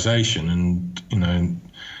organization,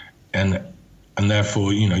 and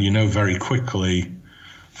therefore, very quickly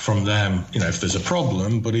from them, if there's a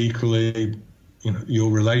problem, but equally, your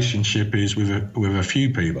relationship is with a few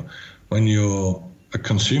people. When you're a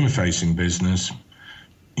consumer-facing business,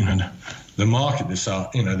 the market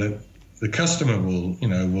decide, the customer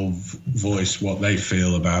will voice what they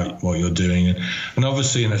feel about what you're doing, and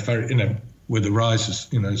obviously, with the rise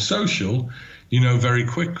of social, very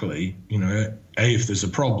quickly, A, if there's a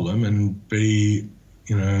problem, and B,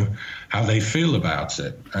 how they feel about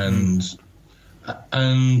it, and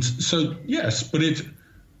so yes, but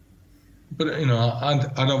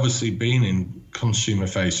I'd obviously been in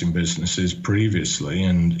consumer-facing businesses previously,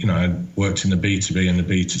 and I'd worked in the B2B and the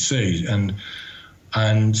B2C,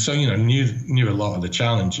 and so knew a lot of the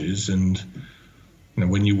challenges, and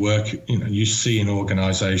when you work, you see in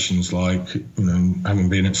organisations like having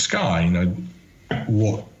been at Sky,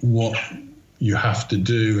 what you have to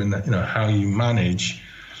do, and how you manage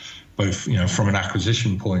both from an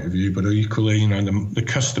acquisition point of view, but equally the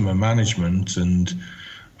customer management, and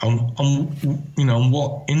on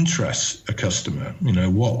what interests a customer,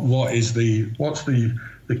 what's the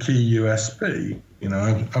key USP.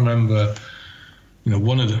 I remember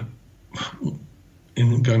one of the,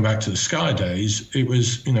 in going back to the Sky days, it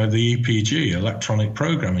was the EPG, electronic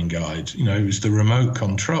programming guide. It was the remote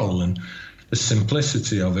control and the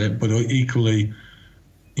simplicity of it, but equally,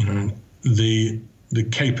 the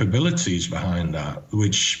capabilities behind that,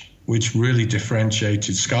 which really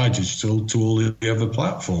differentiated Sky Digital to all the other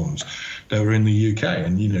platforms that were in the UK.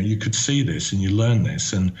 And you could see this and you learn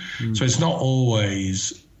this, and so it's not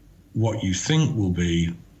always what you think will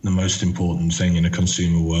be the most important thing in a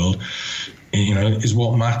consumer world. Is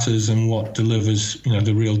what matters and what delivers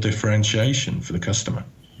the real differentiation for the customer.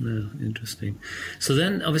 Yeah, interesting. So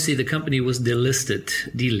then, obviously, the company was delisted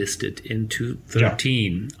in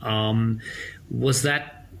 2013. Yeah. Was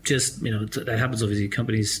that just that happens? Obviously,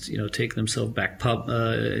 companies take themselves back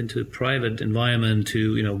into a private environment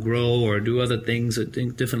to grow or do other things or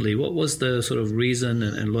think differently. What was the sort of reason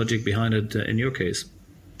and logic behind it in your case?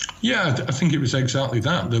 Yeah, I think it was exactly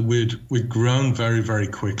that we'd grown very, very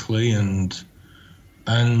quickly, and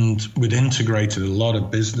we'd integrated a lot of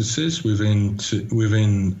businesses within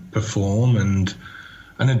Perform, and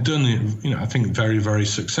had done it, I think, very, very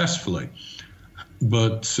successfully.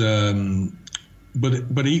 But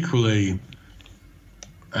equally,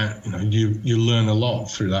 you learn a lot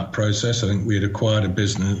through that process. I think we had acquired a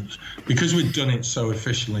business because we'd done it so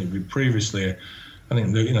efficiently. We previously, I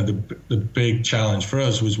think the big challenge for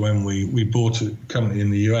us was when we bought a company in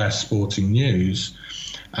the US, Sporting News,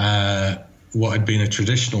 what had been a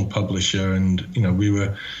traditional publisher, and we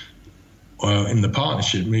were in the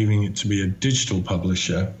partnership moving it to be a digital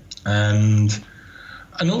publisher, and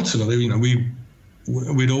ultimately,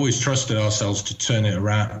 we'd always trusted ourselves to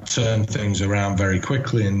turn things around very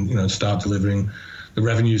quickly, and start delivering the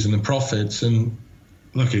revenues and the profits. And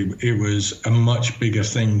look, it was a much bigger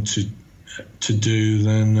thing to do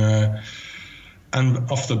than,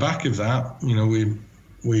 and off the back of that,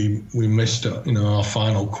 we missed our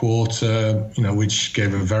final quarter, which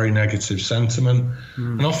gave a very negative sentiment.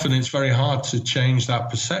 And often it's very hard to change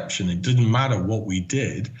that perception. It didn't matter what we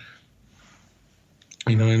did.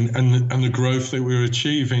 And the growth that we were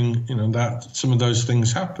achieving, that some of those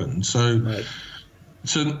things happened. So, right.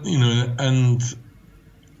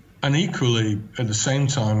 And equally at the same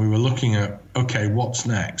time, we were looking at, okay, what's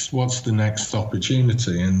next? What's the next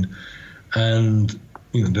opportunity? And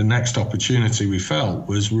the next opportunity we felt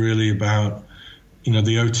was really about,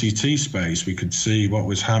 the OTT space. We could see what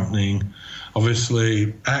was happening.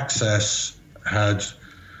 Obviously, Access had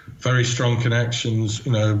very strong connections,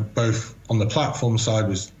 both on the platform side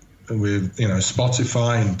with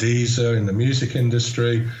Spotify and Deezer in the music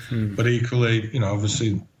industry, but equally,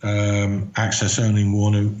 obviously Access owning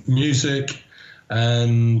Warner Music,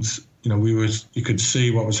 and you could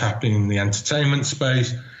see what was happening in the entertainment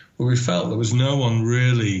space, where we felt there was no one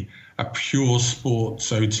really a pure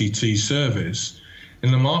sports OTT service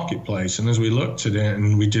in the marketplace. And as we looked at it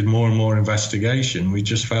and we did more and more investigation, we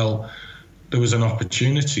just felt there was an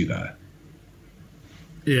opportunity there.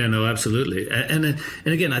 Yeah, no, absolutely. And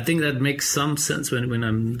again, I think that makes some sense when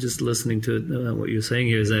I'm just listening to what you're saying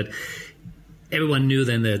here, is that everyone knew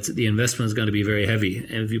then that the investment is going to be very heavy.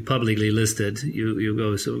 And if you publicly listed, you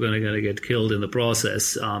go, so we're going to get killed in the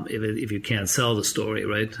process if you can't sell the story,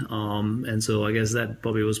 right? And so I guess that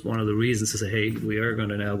probably was one of the reasons to say, hey, we are going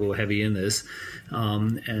to now go heavy in this.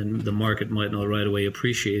 And the market might not right away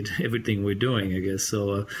appreciate everything we're doing, I guess.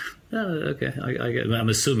 So, okay, I'm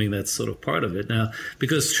assuming that's sort of part of it now,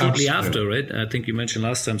 because shortly after, right? I think you mentioned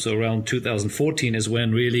last time, so around 2014 is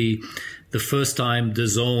when really the first time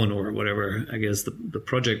DAZN, or whatever, I guess the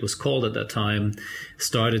project was called at that time,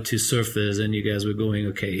 started to surface, and you guys were going,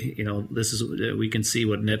 okay, this is, we can see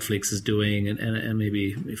what Netflix is doing, and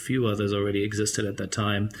maybe a few others already existed at that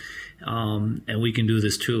time. And we can do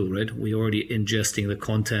this too, right? We're already ingesting the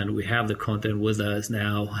content. We have the content with us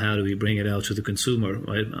now. How do we bring it out to the consumer,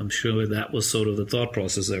 right? I'm sure that was sort of the thought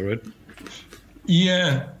process there, right?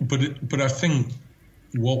 Yeah, but I think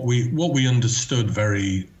what we understood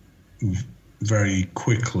very, very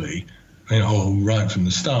quickly, right from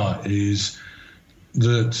the start, is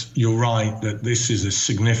that you're right, that this is a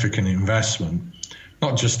significant investment,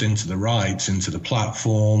 not just into the rights, into the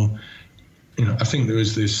platform. I think there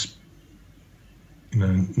is this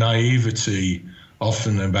naivety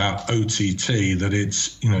often about OTT, that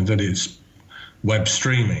it's web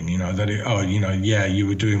streaming, you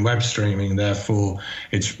were doing web streaming, therefore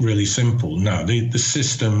it's really simple. No, the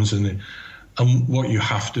systems and what you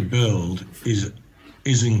have to build is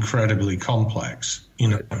incredibly complex.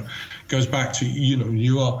 Goes back to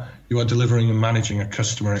you are delivering and managing a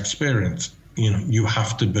customer experience. You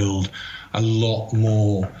have to build a lot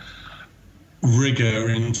more rigor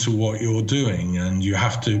into what you're doing, and you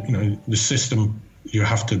have to the system you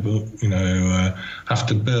have to build.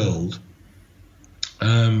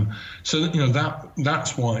 So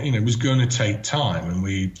that's why it was going to take time, and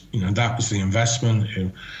we that was the investment.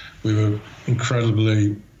 We were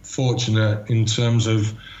incredibly fortunate in terms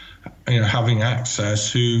of having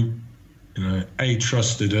Access, who A,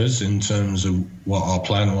 trusted us in terms of what our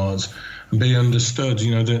plan was, and B, understood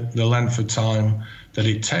the length of time that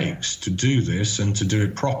it takes to do this and to do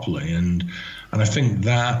it properly. And I think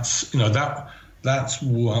that's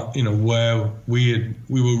what where we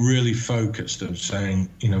were really focused of saying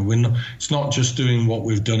it's not just doing what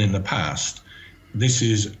we've done in the past. This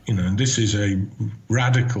is a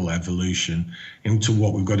radical evolution into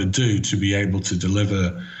what we've got to do to be able to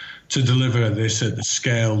deliver this at the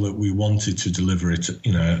scale that we wanted to deliver it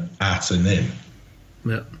at and in.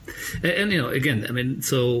 Yeah, and again, I mean,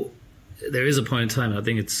 so there is a point in time, I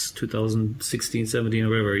think it's 2016, 17 or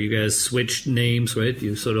whatever, you guys switched names, right?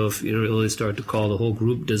 You really start to call the whole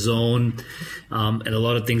group DAZN, and a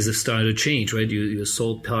lot of things have started to change, right? You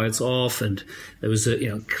sold parts off, and there was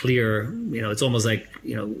a clear, it's almost like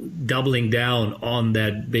doubling down on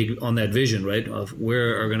that vision, right? Of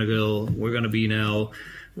where are going to go, we're going to be now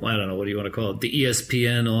well, I don't know, what do you want to call it? The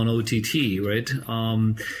ESPN on OTT, right?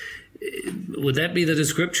 Would that be the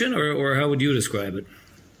description, or how would you describe it?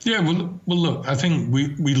 Yeah, well, look, I think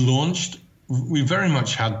we launched. We very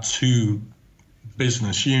much had two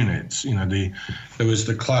business units. There was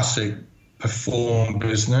the classic Perform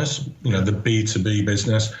business, the B2B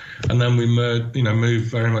business, and then we moved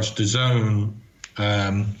very much to Zone,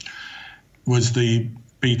 was the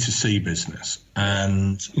B2C business,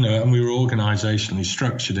 and and we were organisationally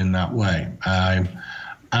structured in that way,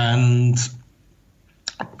 and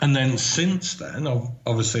then since then,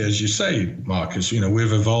 obviously, as you say, Marcus,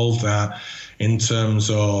 we've evolved that in terms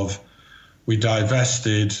of. We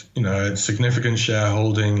divested, a significant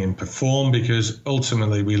shareholding in Perform because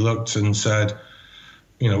ultimately we looked and said,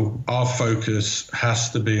 our focus has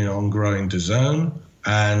to be on growing DAZN,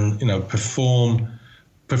 and Perform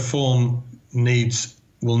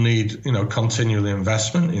will need continual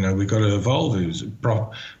investment. We've got to evolve. It was a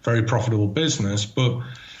very profitable business, but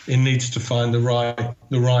it needs to find the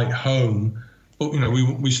right home. But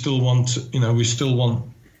we still want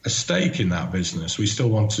a stake in that business. We still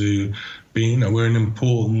want to be, we're an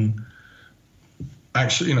important,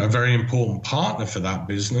 actually, a very important partner for that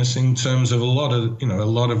business in terms of a lot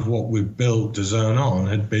of what we've built DAZN on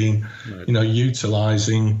had been, right.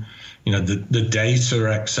 Utilizing, the data,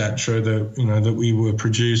 etc. that we were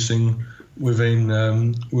producing within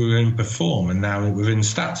Perform and now within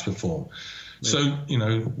Stats Perform. Right. So,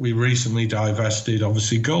 we recently divested,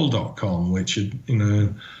 obviously, Goal.com, which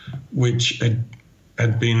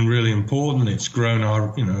had been really important. It's grown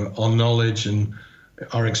our knowledge and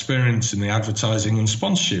our experience in the advertising and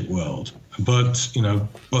sponsorship world. But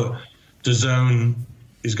DAZN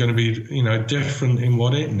is going to be different in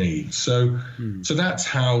what it needs. So that's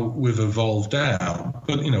how we've evolved out.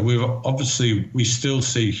 But we still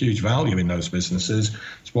see huge value in those businesses.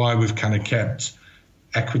 It's why we've kind of kept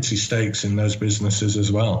equity stakes in those businesses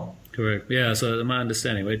as well. Correct. Yeah. So my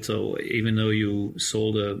understanding, right? So even though you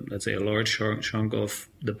sold let's say a large chunk of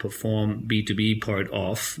the Perform B2B part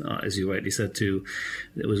off, as you rightly said,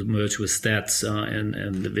 it was merged with Stats,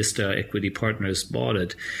 and the Vista Equity Partners bought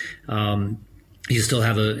it. You still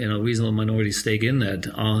have a reasonable minority stake in that.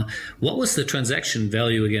 What was the transaction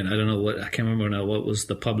value again? I don't know I can't remember now. What was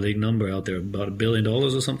the public number out there? About $1 billion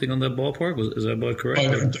or something on that ballpark? Is that about correct?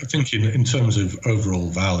 I think in terms of overall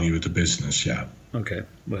value of the business, yeah. Okay,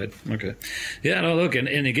 but okay, yeah. No, look, and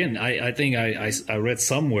again, I think I read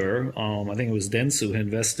somewhere. I think it was Dentsu who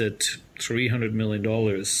invested $300 million.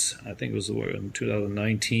 I think it was in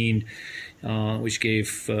 2019. Which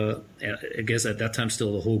gave, I guess at that time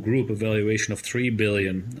still the whole group a valuation of £3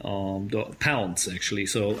 billion pounds actually.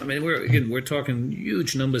 So I mean we're talking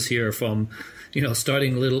huge numbers here from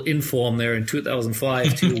starting a little Inform there in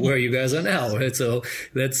 2005 to where you guys are now. Right? So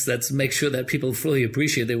let's make sure that people fully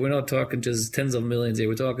appreciate that we're not talking just tens of millions here.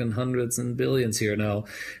 We're talking hundreds and billions here now.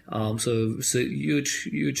 So it's a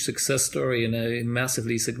huge success story and a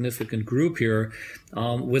massively significant group here.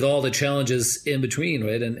 With all the challenges in between,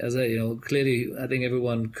 right? And as clearly, I think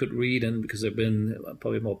everyone could read, and because there've been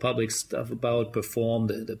probably more public stuff about Perform,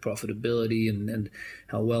 the profitability and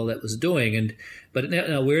how well that was doing. But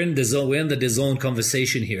now we're in the DAZN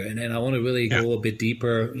conversation here, and I want to really go a bit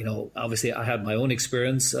deeper. Obviously, I had my own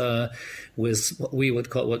experience with what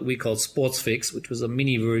we call Sports Fix, which was a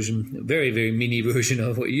mini version, very very mini version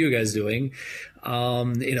of what you guys doing.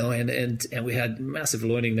 And we had massive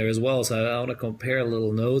learning there as well. So I want to compare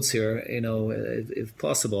little notes here, if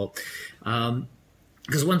possible.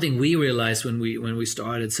 Because one thing we realized when we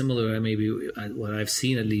started, similar maybe what I've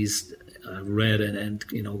seen at least, read and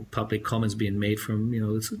public comments being made from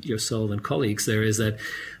yourself and colleagues there, is that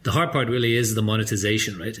the hard part really is the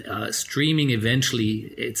monetization, right? Streaming,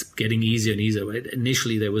 eventually it's getting easier and easier, right?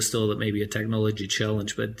 Initially there was still maybe a technology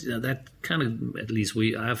challenge, but that kind of, at least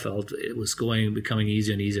I felt it was becoming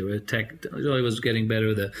easier and easier. Tech really was getting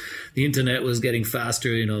better. The internet was getting faster.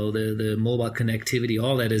 The mobile connectivity,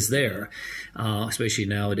 all that is there, especially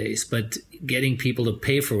nowadays. But getting people to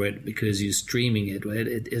pay for it because you're streaming it, right?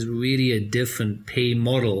 It is really a different pay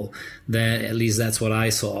model than, at least that's what I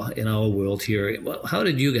saw in our world here. Well, how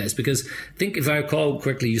did you guys? Because I think if I recall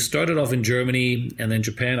correctly, you started off in Germany and then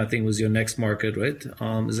Japan, I think was your next market, right?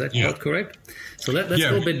 Is that correct? So let's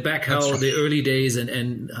go a bit back how the early days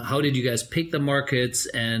and how did you guys pick the markets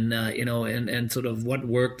and and sort of what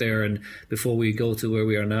worked there and before we go to where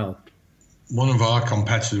we are now. One of our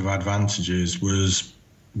competitive advantages was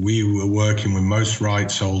we were working with most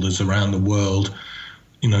rights holders around the world,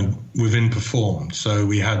 within Perform. So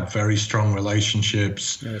we had very strong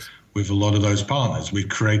relationships with a lot of those partners. We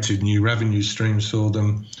created new revenue streams for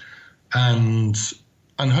them, and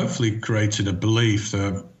hopefully created a belief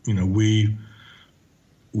that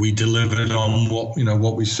we delivered on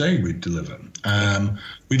what we say we'd deliver.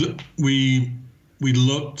 We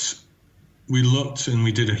looked and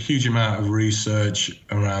we did a huge amount of research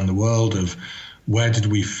around the world of where did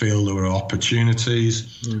we feel there were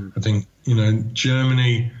opportunities. I think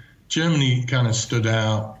Germany kind of stood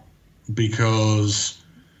out because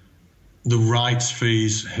the rights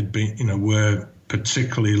fees had been were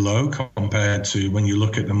particularly low compared to when you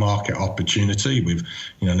look at the market opportunity with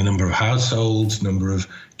the number of households, number of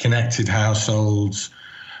connected households,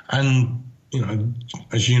 and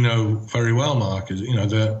as you know very well, Mark,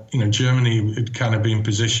 Germany had kind of been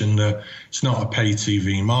positioned that it's not a pay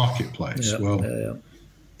TV marketplace. That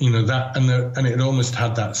and it almost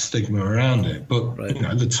had that stigma around it. But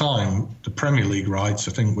at the time, the Premier League rights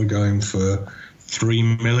I think were going for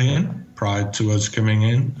 $3 million prior to us coming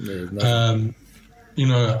in.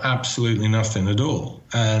 Absolutely nothing at all.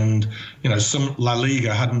 And some La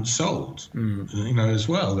Liga hadn't sold. As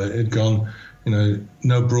well. It had gone.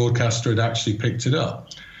 No broadcaster had actually picked it up.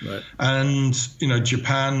 Right. And,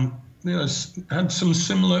 Japan, had some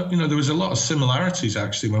similar, there was a lot of similarities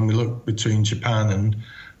actually when we looked between Japan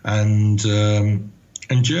and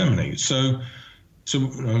Germany. So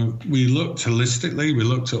we looked holistically, we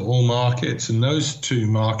looked at all markets, and those two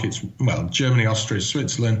markets, well, Germany, Austria,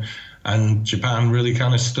 Switzerland, and Japan really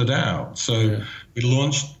kind of stood out. So we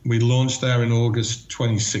launched there in August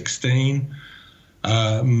 2016.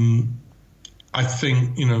 I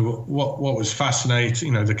think what was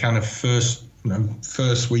fascinating. The kind of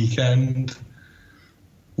first weekend,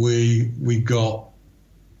 we got,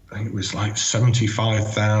 I think it was like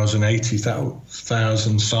 75,000,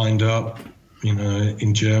 80,000 signed up.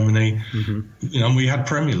 In Germany, and we had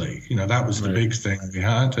Premier League. That was the big thing we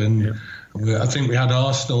had, and I think we had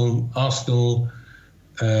Arsenal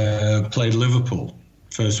played Liverpool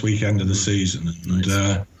first weekend of the season,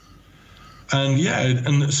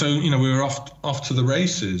 and so we were off to the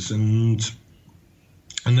races, and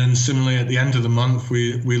then similarly at the end of the month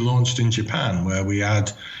we launched in Japan, where we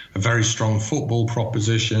had a very strong football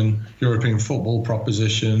proposition, European football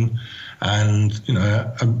proposition, and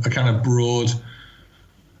a kind of broad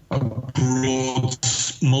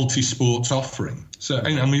multi-sports offering. So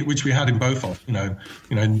which we had in both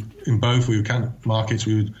in both we were kind of markets.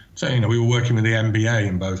 We would say we were working with the NBA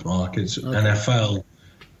in both markets, NFL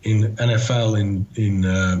in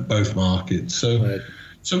both markets. So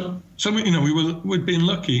we'd been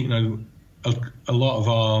lucky. A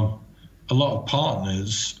lot of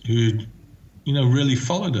partners who really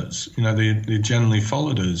followed us. They generally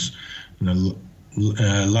followed us.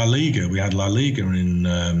 La Liga. We had La Liga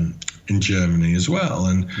in Germany as well,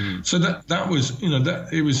 and so that was that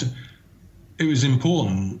it was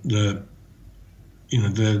important that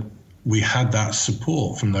that we had that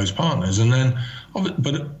support from those partners, and then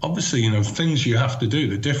but obviously things you have to do.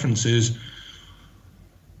 The difference is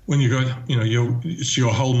when you go, it's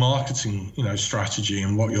your whole marketing, strategy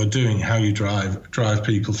and what you're doing, how you drive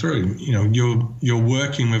people through. You're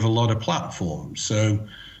working with a lot of platforms, so.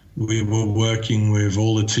 We were working with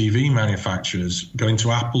all the TV manufacturers, going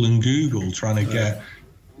to Apple and Google, trying to get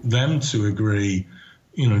them to agree,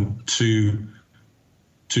 to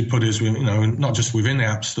put us, not just within the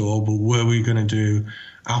App Store, but were we going to do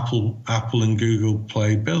Apple and Google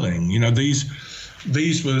Play billing? These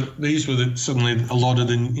were suddenly a lot of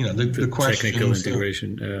the questions. Technical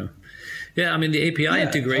integration. Yeah, I mean the API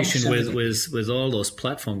integration with all those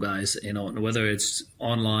platform guys, whether it's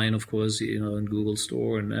online, of course, in Google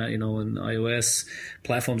Store and in iOS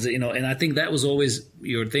platforms, and I think that was always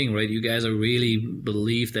your thing, right? You guys are really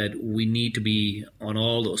believe that we need to be on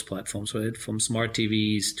all those platforms, right? From smart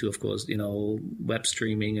TVs to, of course, web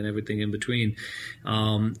streaming and everything in between.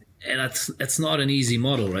 And that's not an easy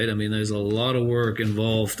model, right? I mean, there's a lot of work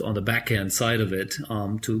involved on the back end side of it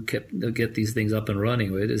to get these things up and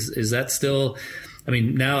running, right? Is that still? I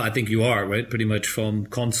mean, now I think you are, right? Pretty much from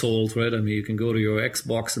consoles, right? I mean, you can go to your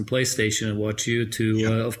Xbox and PlayStation and watch YouTube,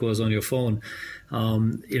 of course, on your phone.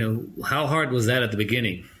 How hard was that at the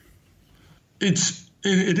beginning? It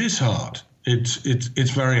is hard.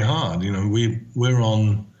 It's very hard. We're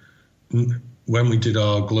on. When we did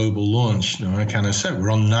our global launch, I kind of said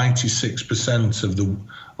we're on 96%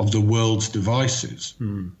 of the world's devices.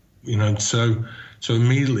 So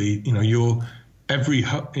immediately, you're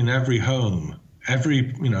in every home,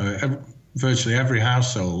 virtually every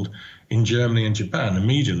household in Germany and Japan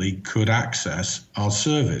immediately could access our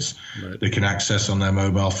service. Right. They can access on their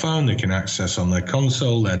mobile phone, they can access on their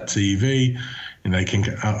console, their TV. and they can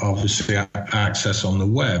obviously access on the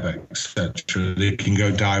web, etc. They can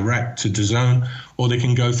go direct to DAZN, or they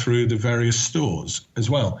can go through the various stores as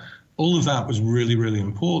well. All of that was really, really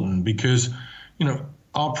important because,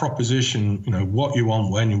 our proposition, what you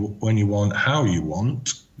want, when you want, how you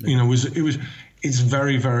want, it's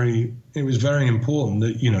very, very, it was very important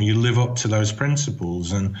that, you live up to those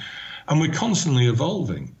principles, and we're constantly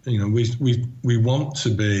evolving. We want to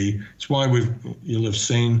be. It's why you'll have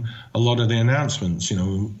seen a lot of the announcements.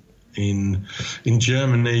 In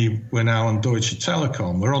Germany, we're now on Deutsche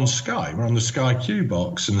Telekom. We're on Sky. We're on the Sky Q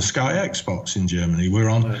box and the Sky X box in Germany. We're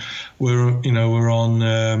on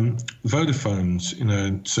Vodafone's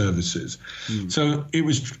services. So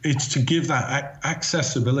it's to give that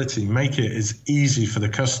accessibility, make it as easy for the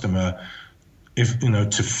customer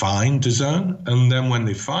to find DAZN, and then when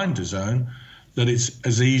they find DAZN, that it's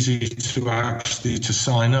as easy to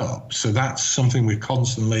sign up. So that's something we're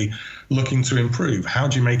constantly looking to improve. How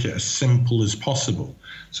do you make it as simple as possible?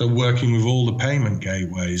 So working with all the payment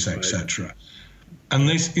gateways, etc. And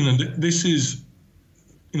this is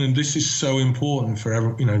so important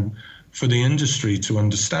for for the industry to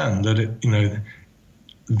understand that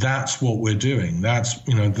that's what we're doing. That's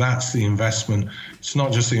the investment. It's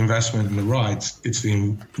not just the investment in the rights, it's the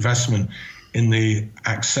investment in the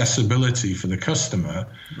accessibility for the customer,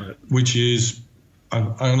 which is, I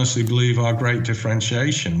honestly believe, our great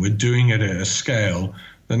differentiation. We're doing it at a scale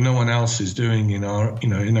that no one else is doing in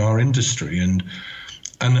our industry, and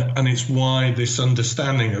it's why this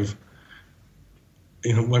understanding of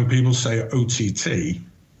when people say OTT,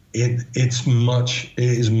 it is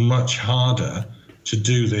much harder to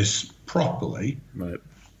do this properly. Right.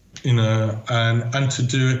 And to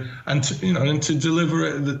do it, and to deliver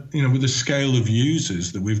it, with the scale of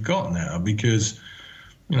users that we've got now, because,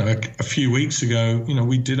 a few weeks ago,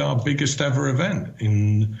 we did our biggest ever event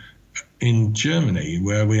in Germany,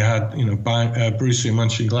 where we had, Borussia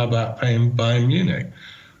Mönchengladbach playing Bayern Munich.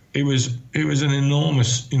 It was an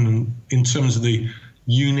enormous, in terms of the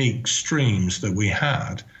unique streams that we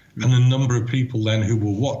had, and the number of people then who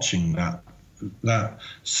were watching that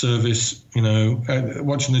service,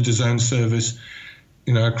 watching the DAZN service,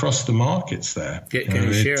 across the markets there. Can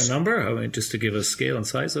you share a number? Just to give a scale and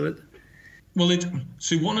size of it. Well,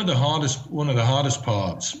 one of the hardest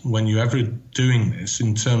parts when you're ever doing this,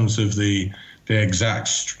 in terms of the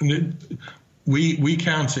exact, we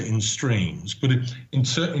count it in streams, but in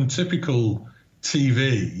typical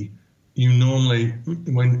TV, you normally,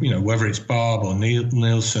 when whether it's Barb or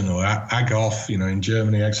Nielsen or Agoff, in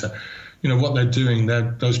Germany, etc. What they're doing,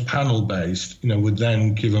 those panel-based, would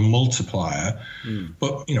then give a multiplier.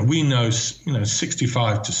 But, we know,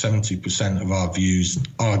 65 to 70% of our views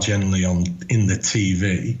are generally in the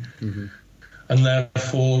TV. Mm-hmm. And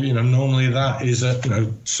therefore, normally that is at,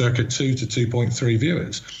 circa 2 to 2.3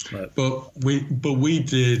 viewers. Right. But we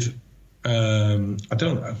did, I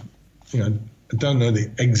don't know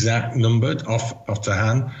the exact number off to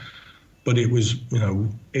hand, but it was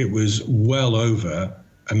well over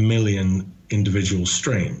 1 million individual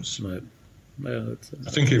streams. Right. Well, I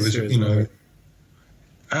think it was,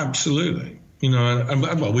 absolutely.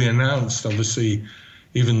 And we announced, obviously,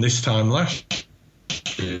 even this time last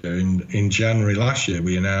year, in January last year,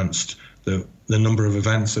 we announced the number of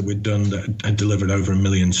events that we'd done that had delivered over 1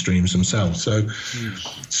 million streams themselves. So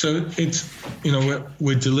it's,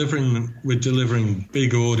 we're delivering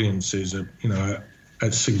big audiences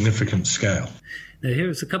at significant scale. Now,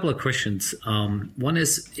 here's a couple of questions. One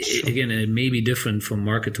is, again, it may be different from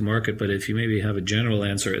market to market, but if you maybe have a general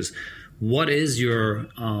answer, is what is your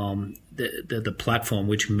the platform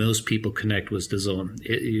which most people connect with DAZN?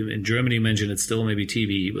 In Germany, you mentioned it's still maybe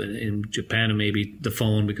TV, but in Japan, it may be the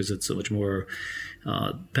phone because it's so much more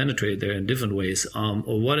penetrated there in different ways.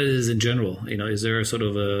 Or what it is in general? Is there sort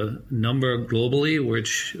of a number globally,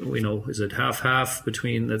 which, is it half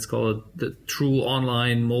between, let's call it, the true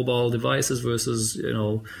online mobile devices versus,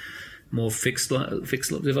 more fixed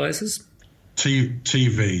devices?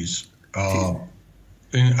 TVs are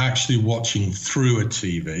actually watching through a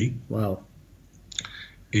TV. Wow.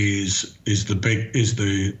 Is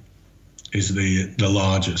the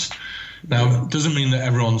largest. Now, it doesn't mean that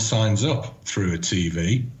everyone signs up through a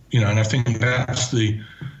TV, and I think that's the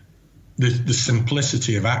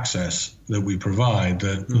simplicity of access that we provide.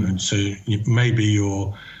 That so maybe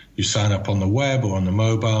you sign up on the web or on the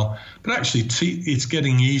mobile, but actually it's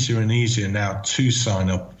getting easier and easier now to sign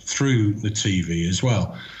up through the TV as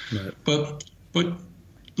well. Right. But look,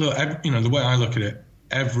 the way I look at it,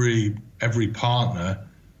 every partner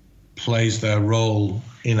plays their role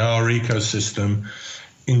in our ecosystem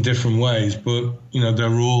in different ways, but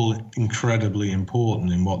they're all incredibly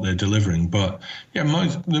important in what they're delivering. But yeah,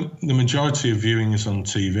 the majority of viewing is on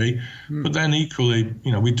TV, but then equally,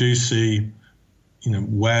 we do see,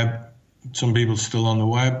 web. Some people still on the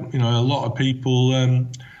web. A lot of people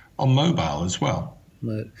on mobile as well.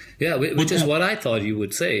 But yeah, which is what I thought you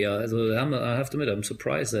would say. I have to admit, I'm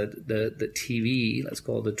surprised that the TV, let's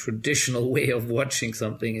call it the traditional way of watching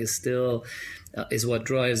something, is still is what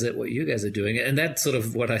drives it. What you guys are doing, and that's sort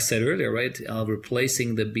of what I said earlier, right?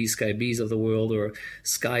 Replacing the B Sky Bs of the world or the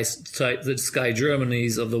Sky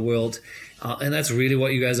Germanys of the world, and that's really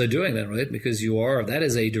what you guys are doing then, right? Because that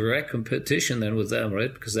is a direct competition then with them,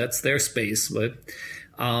 right? Because that's their space, right?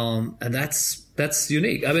 And that's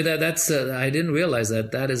unique. I mean, that's I didn't realize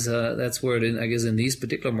that's where I guess in these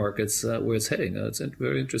particular markets where it's heading. It's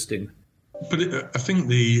very interesting. But I think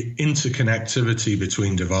the interconnectivity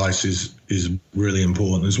between devices is really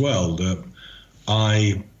important as well. That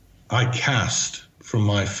I cast from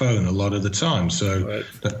my phone a lot of the time, so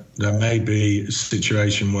there may be a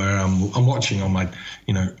situation where I'm watching on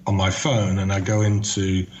my phone, and I go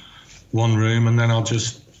into one room, and then I'll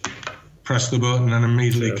just press the button and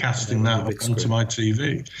immediately casting that up onto my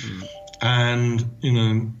TV. And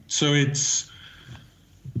so it's.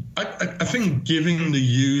 I think giving the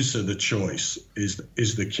user the choice is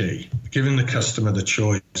the key. Giving the customer the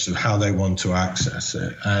choice of how they want to access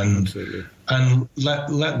it, and let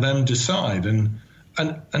them decide. And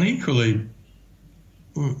equally,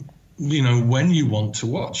 when you want to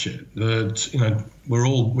watch it. That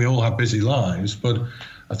we all have busy lives, but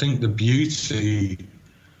I think the beauty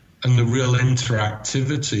and the real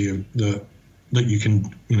interactivity that you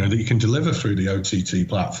can deliver through the OTT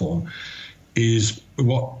platform is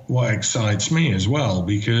what excites me as well,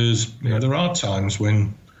 because there are times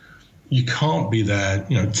when you can't be there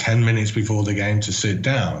 10 minutes before the game to sit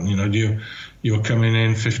down. You're coming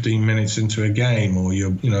in 15 minutes into a game, or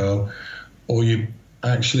you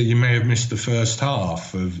may have missed the first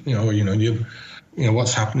half of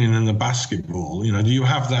what's happening in the basketball. Do you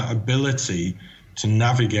have that ability to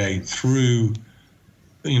navigate through?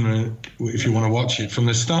 If you want to watch it from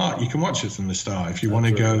the start, you can watch it from the start. If you want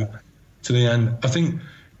to go to the end, I think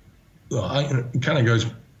it kind of goes.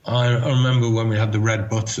 I remember when we had the red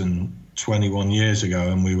button 21 years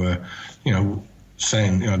ago, and we were,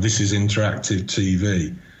 saying, this is interactive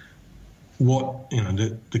TV. What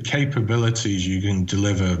the capabilities you can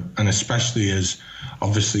deliver, and especially as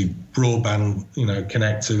obviously broadband,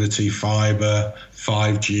 connectivity, fiber,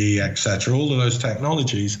 5G, etc. All of those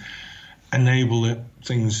technologies enable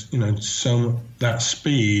things, so that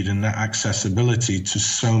speed and that accessibility to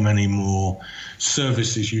so many more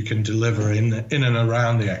services you can deliver in and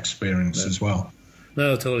around the experience as well.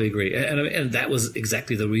 No, totally agree. And that was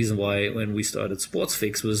exactly the reason why when we started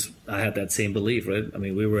SportsFix was I had that same belief, right? I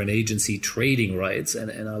mean, we were an agency trading rights,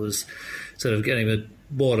 and I was sort of getting a bit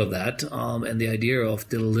bored of that, and the idea of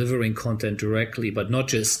delivering content directly, but not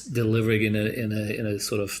just delivering in a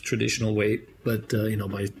sort of traditional way, but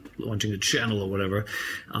by launching a channel or whatever,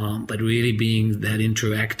 but really being that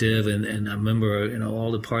interactive. And I remember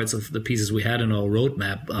all the parts of the pieces we had in our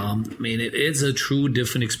roadmap. I mean, it's a true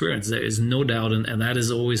different experience. There is no doubt, and that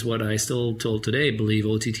is always what I still till today believe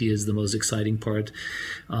OTT is the most exciting part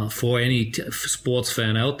for any sports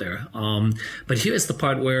fan out there. But here's the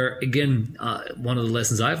part where, again, one of the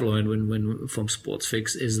lessons I've learned when from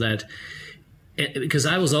SportsFix is that, because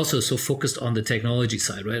I was also so focused on the technology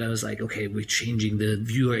side, right? I was like, okay, we're changing the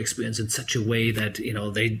viewer experience in such a way that,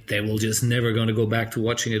 they will just never going to go back to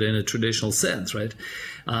watching it in a traditional sense, right?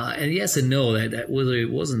 And yes and no, that whether it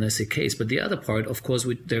wasn't necessarily the case. But the other part, of course,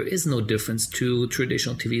 there is no difference to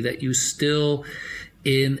traditional TV, that you still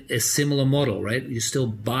in a similar model, right? You're still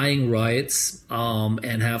buying rights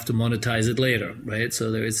and have to monetize it later, right? So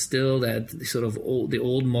there is still that sort of the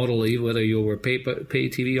old model, whether you were a pay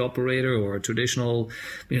TV operator or a traditional,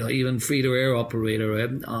 even free-to-air operator,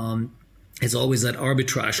 right? It's always that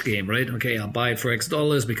arbitrage game, right? Okay, I'll buy it for X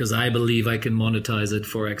dollars because I believe I can monetize it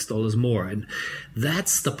for X dollars more. And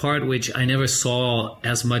that's the part which I never saw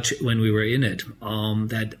as much when we were in it.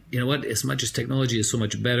 That, as much as technology is so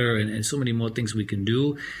much better and so many more things we can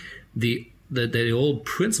do, the old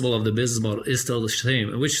principle of the business model is still the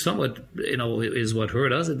same, which somewhat, is what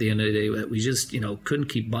hurt us at the end of the day. We just, couldn't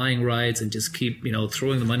keep buying rights and just keep,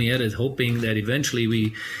 throwing the money at it, hoping that eventually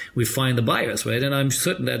we find the buyers, right? And I'm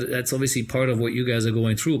certain that that's obviously part of what you guys are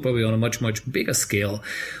going through, probably on a much, much bigger scale.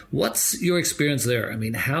 What's your experience there? I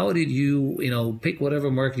mean, how did you, pick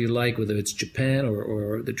whatever market you like, whether it's Japan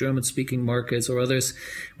or the German-speaking markets or others,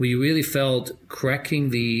 where you really felt cracking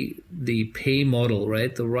the pay model,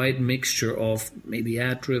 right? The right mixture of maybe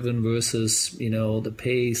ad-driven versus, the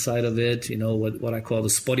pay side of it, what I call the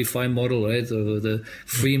Spotify model, right? The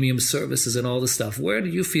freemium services and all this stuff. Where do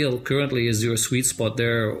you feel currently is your sweet spot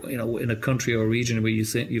there, in a country or region where you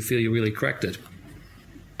feel you really cracked it?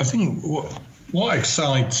 I think what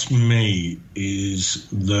excites me is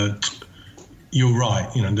that you're right.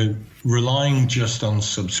 Relying just on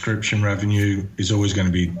subscription revenue is always going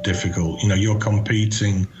to be difficult. You're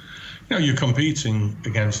competing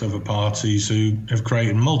against other parties who have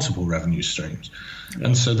created multiple revenue streams. Yeah.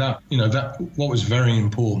 And so that what was very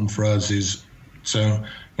important for us is,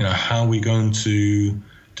 how are we going to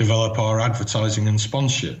develop our advertising and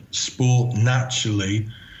sponsorship? Sport naturally,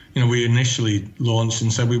 we initially launched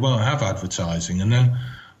and said we won't have advertising. And then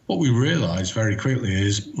what we realized very quickly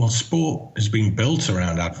is, sport has been built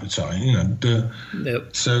around advertising.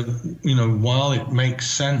 Yep. So, while it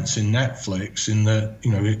makes sense in Netflix in that,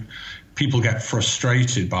 people get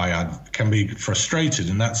frustrated can be frustrated,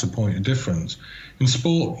 and that's a point of difference. In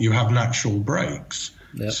sport, you have natural breaks.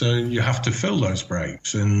 Yep. So you have to fill those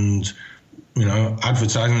breaks. And,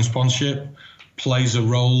 advertising and sponsorship plays a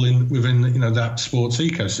role within that sports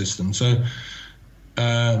ecosystem. So,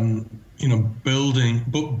 building,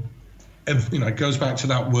 but it goes back to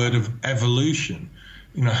that word of evolution.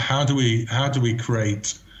 How do we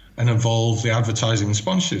create and evolve the advertising and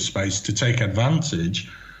sponsorship space to take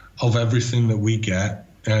advantage of everything that we get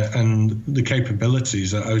and the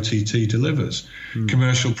capabilities that OTT delivers?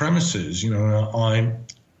 Commercial premises,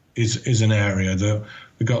 is an area that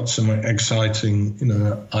we've got some exciting,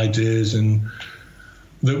 ideas and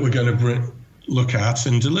that we're going to look at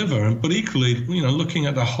and deliver. But equally, looking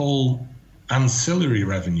at the whole ancillary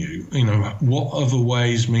revenue, what other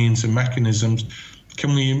ways, means and mechanisms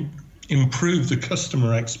can we improve the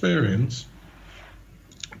customer experience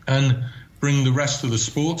and bring the rest of the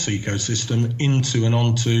sports ecosystem into and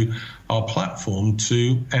onto our platform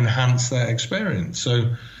to enhance their experience?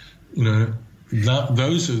 So,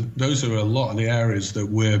 those are a lot of the areas that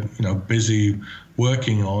we're busy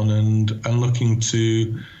working on and looking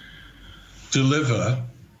to deliver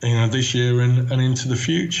this year and into the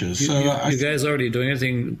future. You guys already doing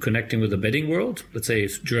anything connecting with the betting world? Let's say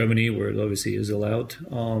it's Germany, where it obviously is allowed.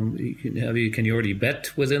 Can you already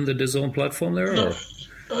bet within the DAZN platform there?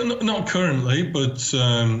 Not currently, but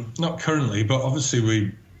obviously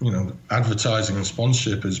we, advertising and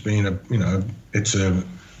sponsorship has been it's a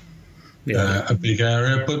big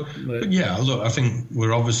area, but yeah, look, I think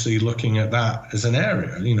we're obviously looking at that as an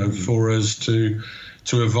area, for us to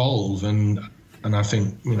evolve and I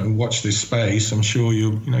think, watch this space. I'm sure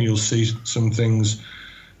you'll see some things,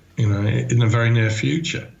 in the very near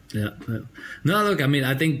future. Yeah. No, look,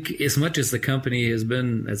 I think as much as the company has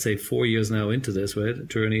been, let's say, 4 years now into this, right,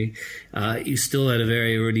 journey, you still at a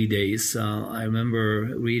very early days. I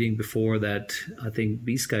remember reading before that I think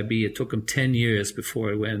B-Sky B, it took them 10 years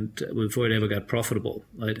before it ever got profitable,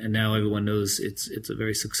 right? And now everyone knows it's a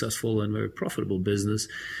very successful and very profitable business,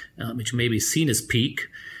 which may be seen as peak.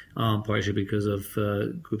 Partially because of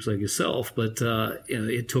groups like yourself, but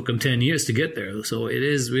it took them 10 years to get there. So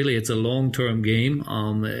it's a long-term game,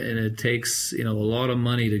 and it takes a lot of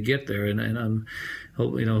money to get there. And I'm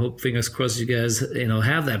hope fingers crossed you guys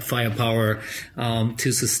have that firepower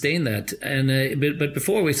to sustain that. And but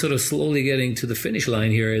before we sort of slowly getting to the finish line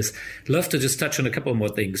here, I'd love to just touch on a couple more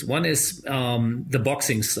things. One is the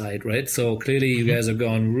boxing side, right? So clearly you guys have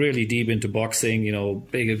gone really deep into boxing.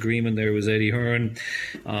 Big agreement there with Eddie Hearn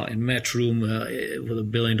in Matchroom with $1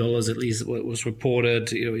 billion at least what was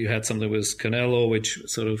reported. You had something with Canelo, which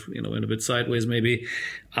sort of went a bit sideways maybe.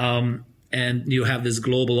 And you have this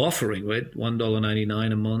global offering, right?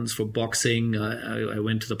 $1.99 a month for boxing. I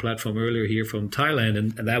went to the platform earlier here from Thailand,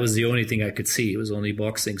 and that was the only thing I could see. It was only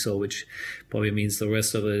boxing, so which probably means the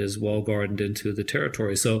rest of it is wall gardened into the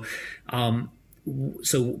territory. So,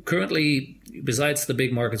 so currently, besides the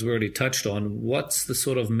big markets we already touched on, what's the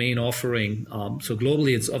sort of main offering? So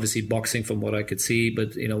globally, it's obviously boxing from what I could see,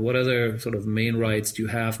 but what other sort of main rights do you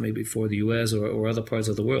have maybe for the US or other parts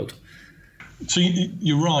of the world? So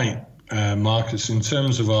you're right. Marcus, in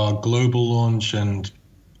terms of our global launch and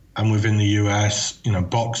within the US,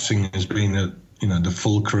 boxing has been the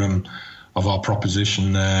fulcrum of our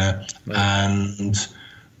proposition there, right.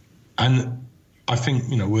 and I think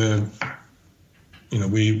we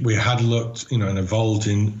had looked and evolved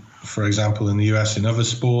in, for example, in the US in other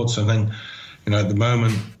sports. I think at the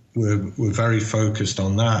moment we're very focused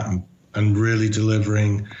on that and really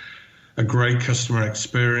delivering a great customer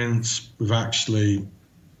experience. We've actually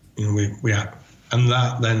we have, and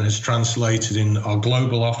that then has translated in our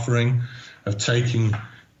global offering of taking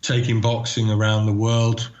boxing around the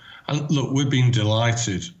world. And look, we've been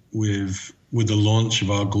delighted with the launch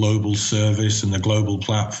of our global service and the global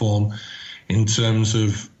platform, in terms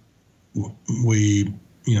of we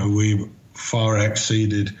far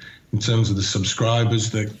exceeded in terms of the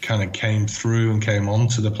subscribers that kind of came through and came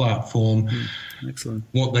onto the platform. Excellent.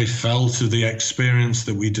 What they felt of the experience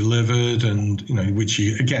that we delivered, and which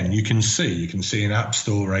you can see in App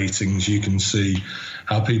Store ratings, you can see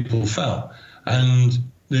how people felt, and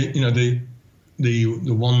the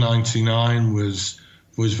 $199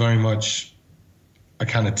 was very much a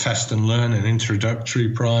kind of test and learn, an introductory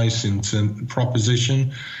price into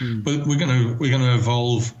proposition. But we're going to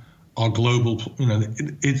evolve our global.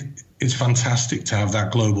 It's fantastic to have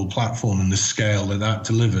that global platform and the scale that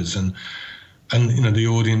delivers, and the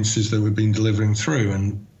audiences that we've been delivering through,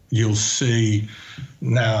 and you'll see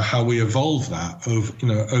now how we evolve that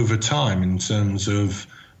over time, in terms of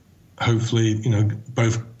hopefully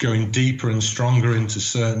both going deeper and stronger into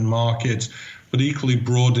certain markets, but equally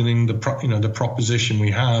broadening the proposition we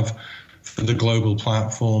have for the global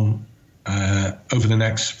platform over the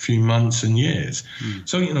next few months and years.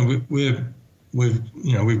 So we've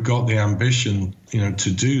got the ambition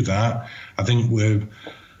to do that. I think we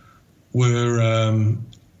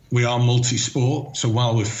are multi-sport. So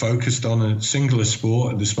while we're focused on a singular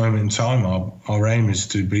sport at this moment in time, our aim is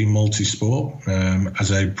to be multi-sport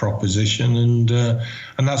as a proposition, and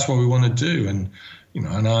that's what we want to do. And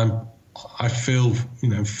I feel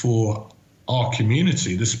for our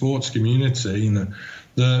community, the sports community,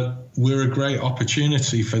 that we're a great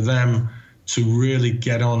opportunity for them to really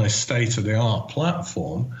get on a state-of-the-art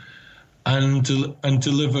platform and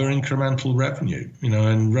deliver incremental revenue,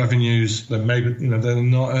 and revenues that maybe they're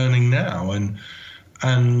not earning now, and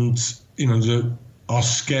our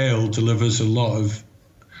scale delivers a lot.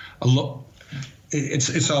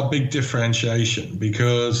 It's our big differentiation,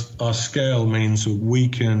 because our scale means that we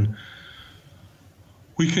can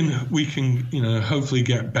hopefully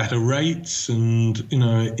get better rates, and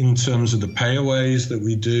in terms of the payaways that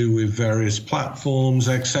we do with various platforms,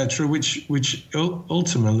 etc., which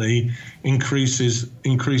ultimately increases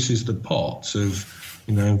the pots of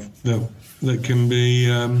that can be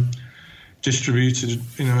distributed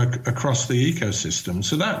across the ecosystem.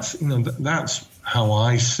 So that's how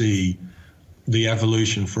I see the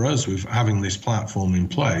evolution for us with having this platform in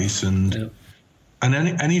place, and. Yeah. And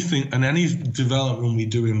any development we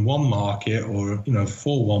do in one market, or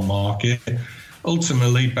for one market,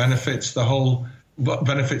 ultimately benefits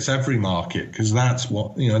every market, because that's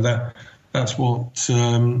what that's what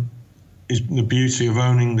is the beauty of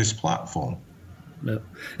owning this platform. No,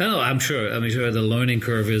 I'm sure the learning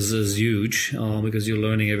curve is huge, because you're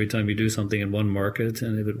learning every time you do something in one market,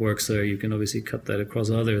 and if it works there, you can obviously cut that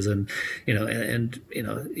across others. And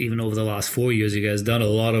even over the last 4 years, you guys done a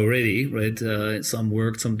lot already, right? Some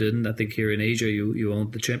worked, some didn't. I think here in Asia, you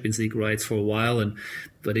owned the Champions League rights for a while,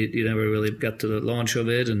 but you never really got to the launch of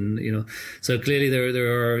it, and so clearly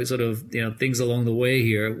there are sort of things along the way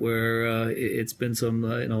here where it's been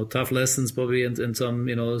some tough lessons probably, and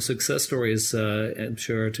some success stories, I'm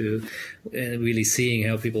sure, to really seeing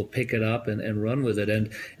how people pick it up and run with it,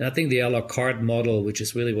 and I think the a la carte model, which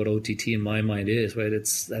is really what OTT in my mind is, right?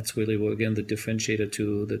 That's really again the differentiator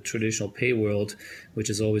to the traditional pay world,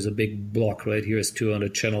 which is always a big block, right? Here's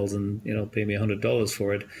 200 channels, and pay me $100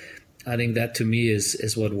 for it. I think that to me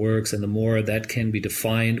is what works, and the more that can be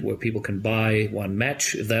defined, where people can buy one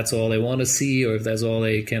match if that's all they want to see, or if that's all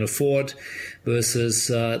they can afford, versus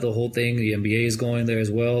the whole thing. The NBA is going there as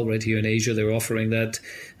well. Right here in Asia, they're offering that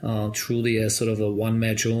truly as sort of a one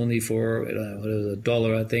match only for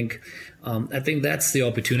 $1, I think. I think that's the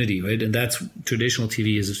opportunity, right? And that's traditional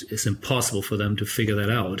TV is impossible for them to figure that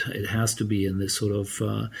out. It has to be in this sort of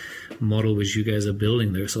model which you guys are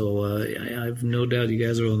building there. So I have no doubt you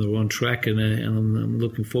guys are on the wrong track, and I'm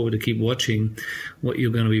looking forward to keep watching what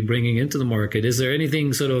you're going to be bringing into the market. Is there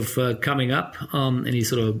anything sort of coming up? Any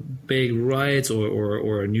sort of big rights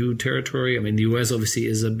or a new territory? I mean, the US obviously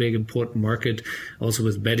is a big important market, also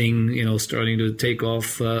with betting, starting to take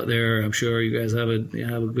off there. I'm sure you guys have a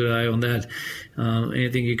good eye on that.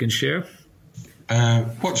 Anything you can share?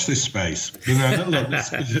 Watch this space. Look,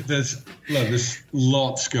 there's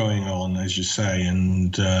lots going on, as you say,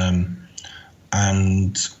 and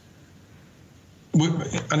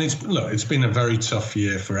it's been a very tough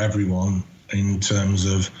year for everyone in terms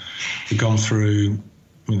of we've gone through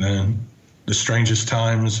the strangest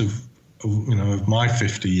times of my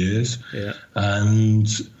 50 years, yeah, and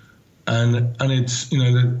it's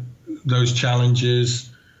those challenges.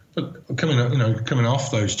 But coming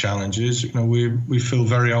off those challenges, we feel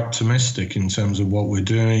very optimistic in terms of what we're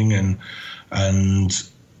doing, and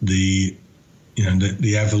the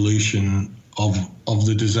evolution of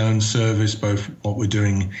the DAZN service, both what we're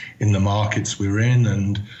doing in the markets we're in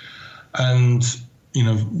and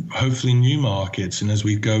hopefully new markets and as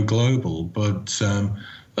we go global. But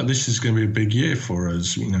this is going to be a big year for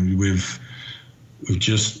us. We've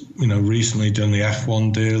just recently done the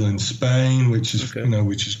F1 deal in Spain, which is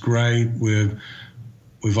which is great.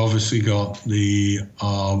 We've obviously got the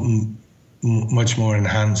much more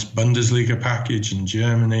enhanced Bundesliga package in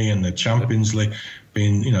Germany, and the Champions League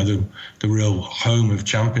being the real home of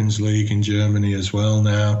Champions League in Germany as well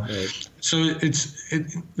now. Right. So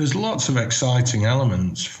there's lots of exciting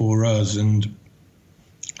elements for us, and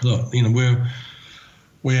look,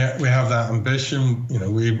 we have that ambition.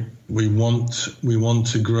 We want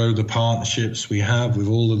to grow the partnerships we have with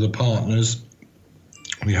all of the partners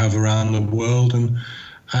we have around the world, and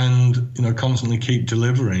constantly keep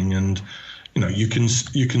delivering. And you can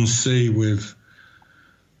see we've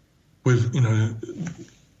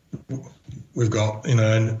got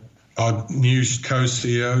our new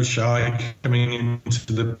co-CEO Shai coming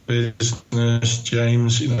into the business.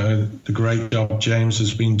 James, the great job James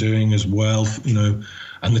has been doing as well.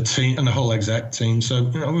 And the team and the whole exec team. So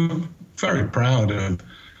we're very proud of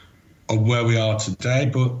where we are today.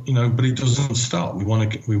 But it doesn't stop. We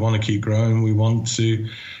want to keep growing. We want to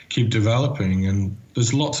keep developing, and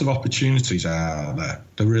there's lots of opportunities out there.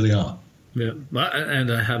 There really are. Yeah,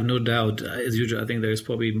 and I have no doubt, as usual, I think there's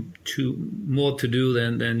probably more to do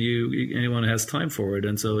than anyone has time for it,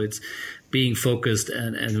 and so it's being focused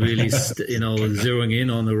and really zeroing in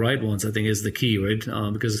on the right ones, I think, is the key, right?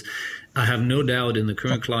 Because I have no doubt in the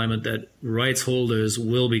current climate that rights holders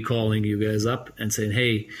will be calling you guys up and saying,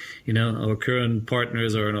 hey, our current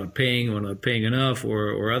partners are not paying, or not paying enough,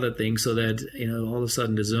 or other things, so that, all of a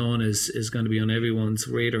sudden the zone is going to be on everyone's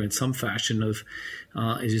radar in some fashion of,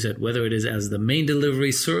 as you said, whether it is as the main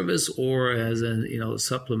delivery service or as a,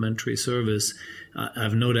 supplementary service. I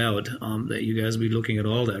have no doubt that you guys will be looking at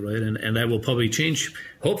all that, right? And that will probably change.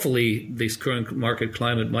 Hopefully, this current market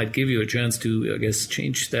climate might give you a chance to, I guess,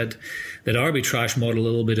 change that arbitrage model a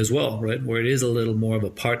little bit as well, right? Where it is a little more of a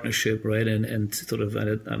partnership, right? And sort of,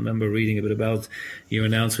 I remember reading a bit about your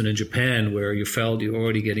announcement in Japan, where you felt you're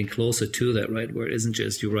already getting closer to that, right? Where it isn't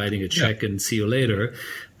just you writing a check and see you later,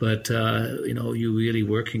 but you're really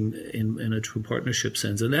working in a true partnership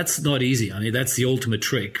sense, and that's not easy. I mean, that's the ultimate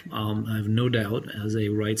trick. I have no doubt, as a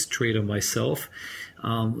rights trader myself,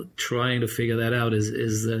 trying to figure that out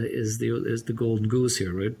is the golden goose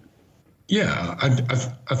here, right? Yeah,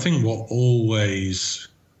 I think what always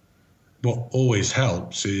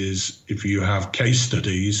helps is if you have case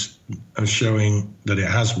studies of showing that it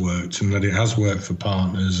has worked and that it has worked for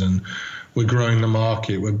partners, and we're growing the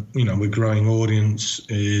market, we're growing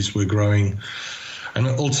audiences, we're growing, and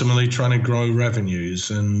ultimately trying to grow revenues,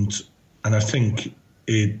 and I think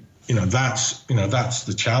that's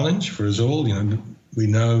the challenge for us all. We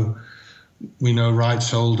know rights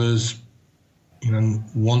holders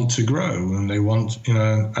want to grow, and they want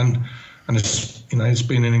and it's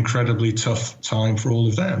been an incredibly tough time for all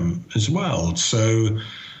of them as well. So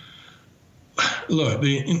look,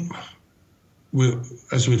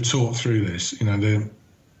 as we've talked through this, the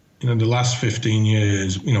last 15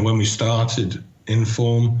 years, when we started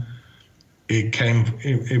Inform,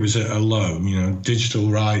 it was at a low. Digital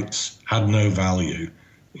rights had no value.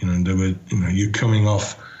 There were, you're coming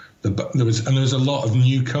off there was a lot of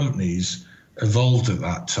new companies evolved at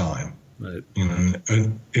that time. Right. And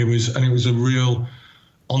it was a real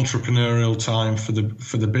entrepreneurial time for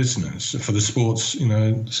the business, for the sports,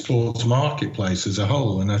 sports marketplace as a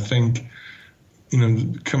whole. And I think,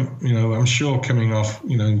 I'm sure coming off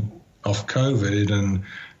COVID and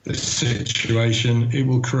the situation, it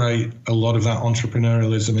will create a lot of that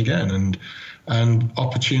entrepreneurialism again, and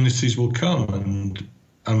opportunities will come,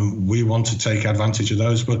 and we want to take advantage of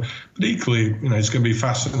those. But equally, it's going to be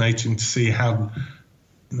fascinating to see how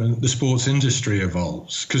the sports industry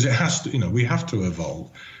evolves, because it has to. We have to evolve.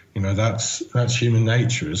 That's human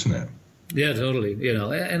nature, isn't it? Yeah, totally.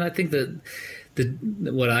 And I think that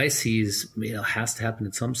what I see is, has to happen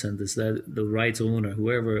in some sense, is that the rights owner,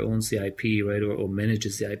 whoever owns the IP, right, or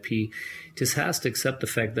manages the IP, just has to accept the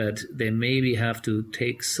fact that they maybe have to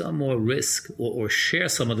take some more risk or share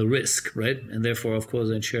some of the risk, right? And therefore, of course,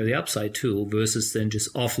 then share the upside too, versus then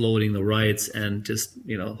just offloading the rights and just,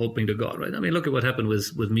 hoping to God, right? I mean, look at what happened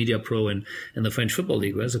with Media Pro and the French Football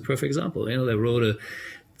League. That's a perfect example. They wrote a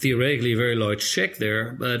theoretically very large check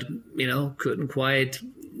there, but, couldn't quite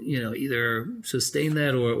either sustain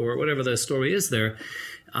that or whatever the story is there.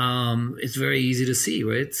 it's very easy to see,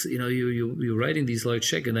 right? You're writing these large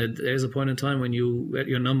checks, and there's a point in time when you get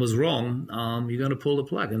your numbers wrong, you're going to pull the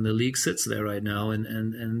plug, and the league sits there right now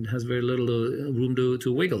and has very little room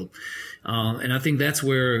to wiggle. And I think that's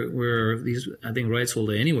where these, I think, rights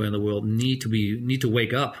holders anywhere in the world need to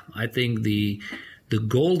wake up. I think the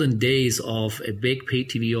golden days of a big pay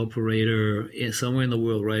TV operator somewhere in the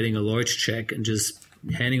world writing a large check and just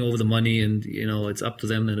handing over the money, and it's up to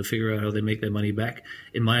them then to figure out how they make their money back,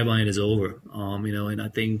 in my mind, is over. And I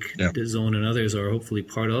think the Zone and others are hopefully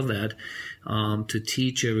part of that, to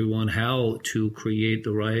teach everyone how to create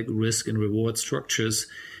the right risk and reward structures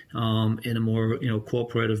in a more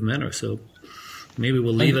cooperative manner. So maybe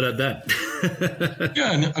we'll leave it at that.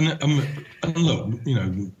 and look,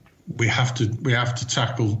 we have to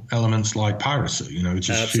tackle elements like piracy, which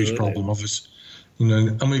is a huge problem of us,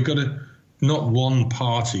 and we've got to. Not one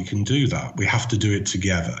party can do that. We have to do it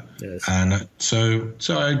together. Yes. And so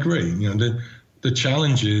I agree. The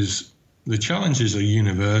challenges are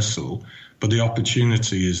universal, but the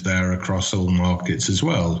opportunity is there across all markets as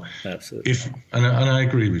well. Absolutely. And I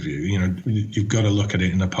agree with you. You've got to look at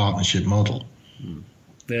it in a partnership model.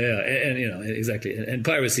 Yeah, and exactly, and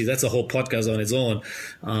piracy, that's a whole podcast on its own.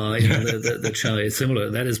 The challenge is similar.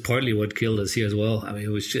 That is partly what killed us here as well. I mean, it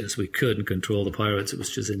was just, we couldn't control the pirates. It was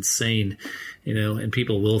just insane, and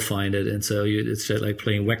people will find it. And so it's just like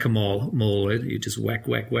playing whack-a-mole, right? You just whack,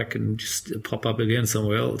 and just pop up again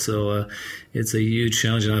somewhere else. So it's a huge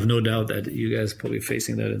challenge, and I have no doubt that you guys are probably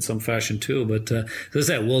facing that in some fashion too. But as I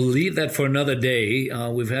said, we'll leave that for another day.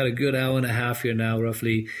 We've had a good hour and a half here now,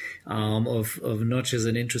 roughly, of not just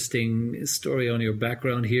an interesting story on your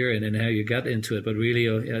background here and how you got into it, but really,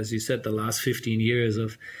 as you said, the last 15 years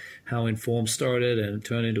of how Inform started and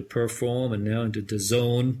turned into Perform and now into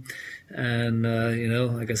DAZN. And,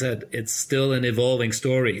 like I said, it's still an evolving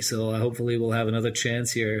story. So hopefully we'll have another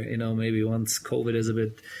chance here, maybe once COVID is a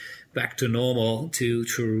bit back to normal, to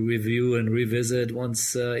review and revisit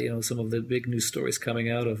once some of the big news stories coming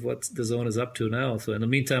out of what DAZN is up to now. So in the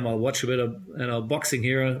meantime, I'll watch a bit of boxing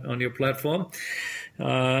here on your platform,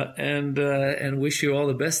 and wish you all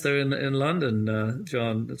the best there in London,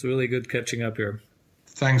 John. It's really good catching up here.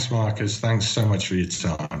 Thanks, Marcus. Thanks so much for your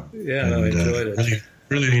time. Yeah, I enjoyed it.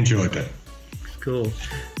 Really enjoyed it. Cool.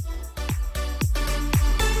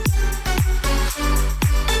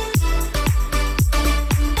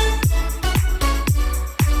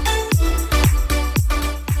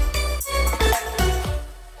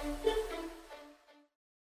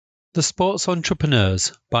 The Sports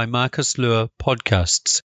Entrepreneurs by Marcus Luer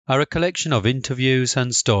podcasts are a collection of interviews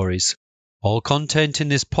and stories. All content in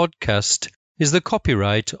this podcast is the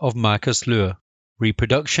copyright of Marcus Luer.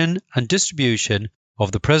 Reproduction and distribution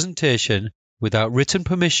of the presentation without written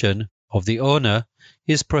permission of the owner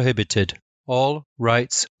is prohibited. All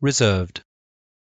rights reserved.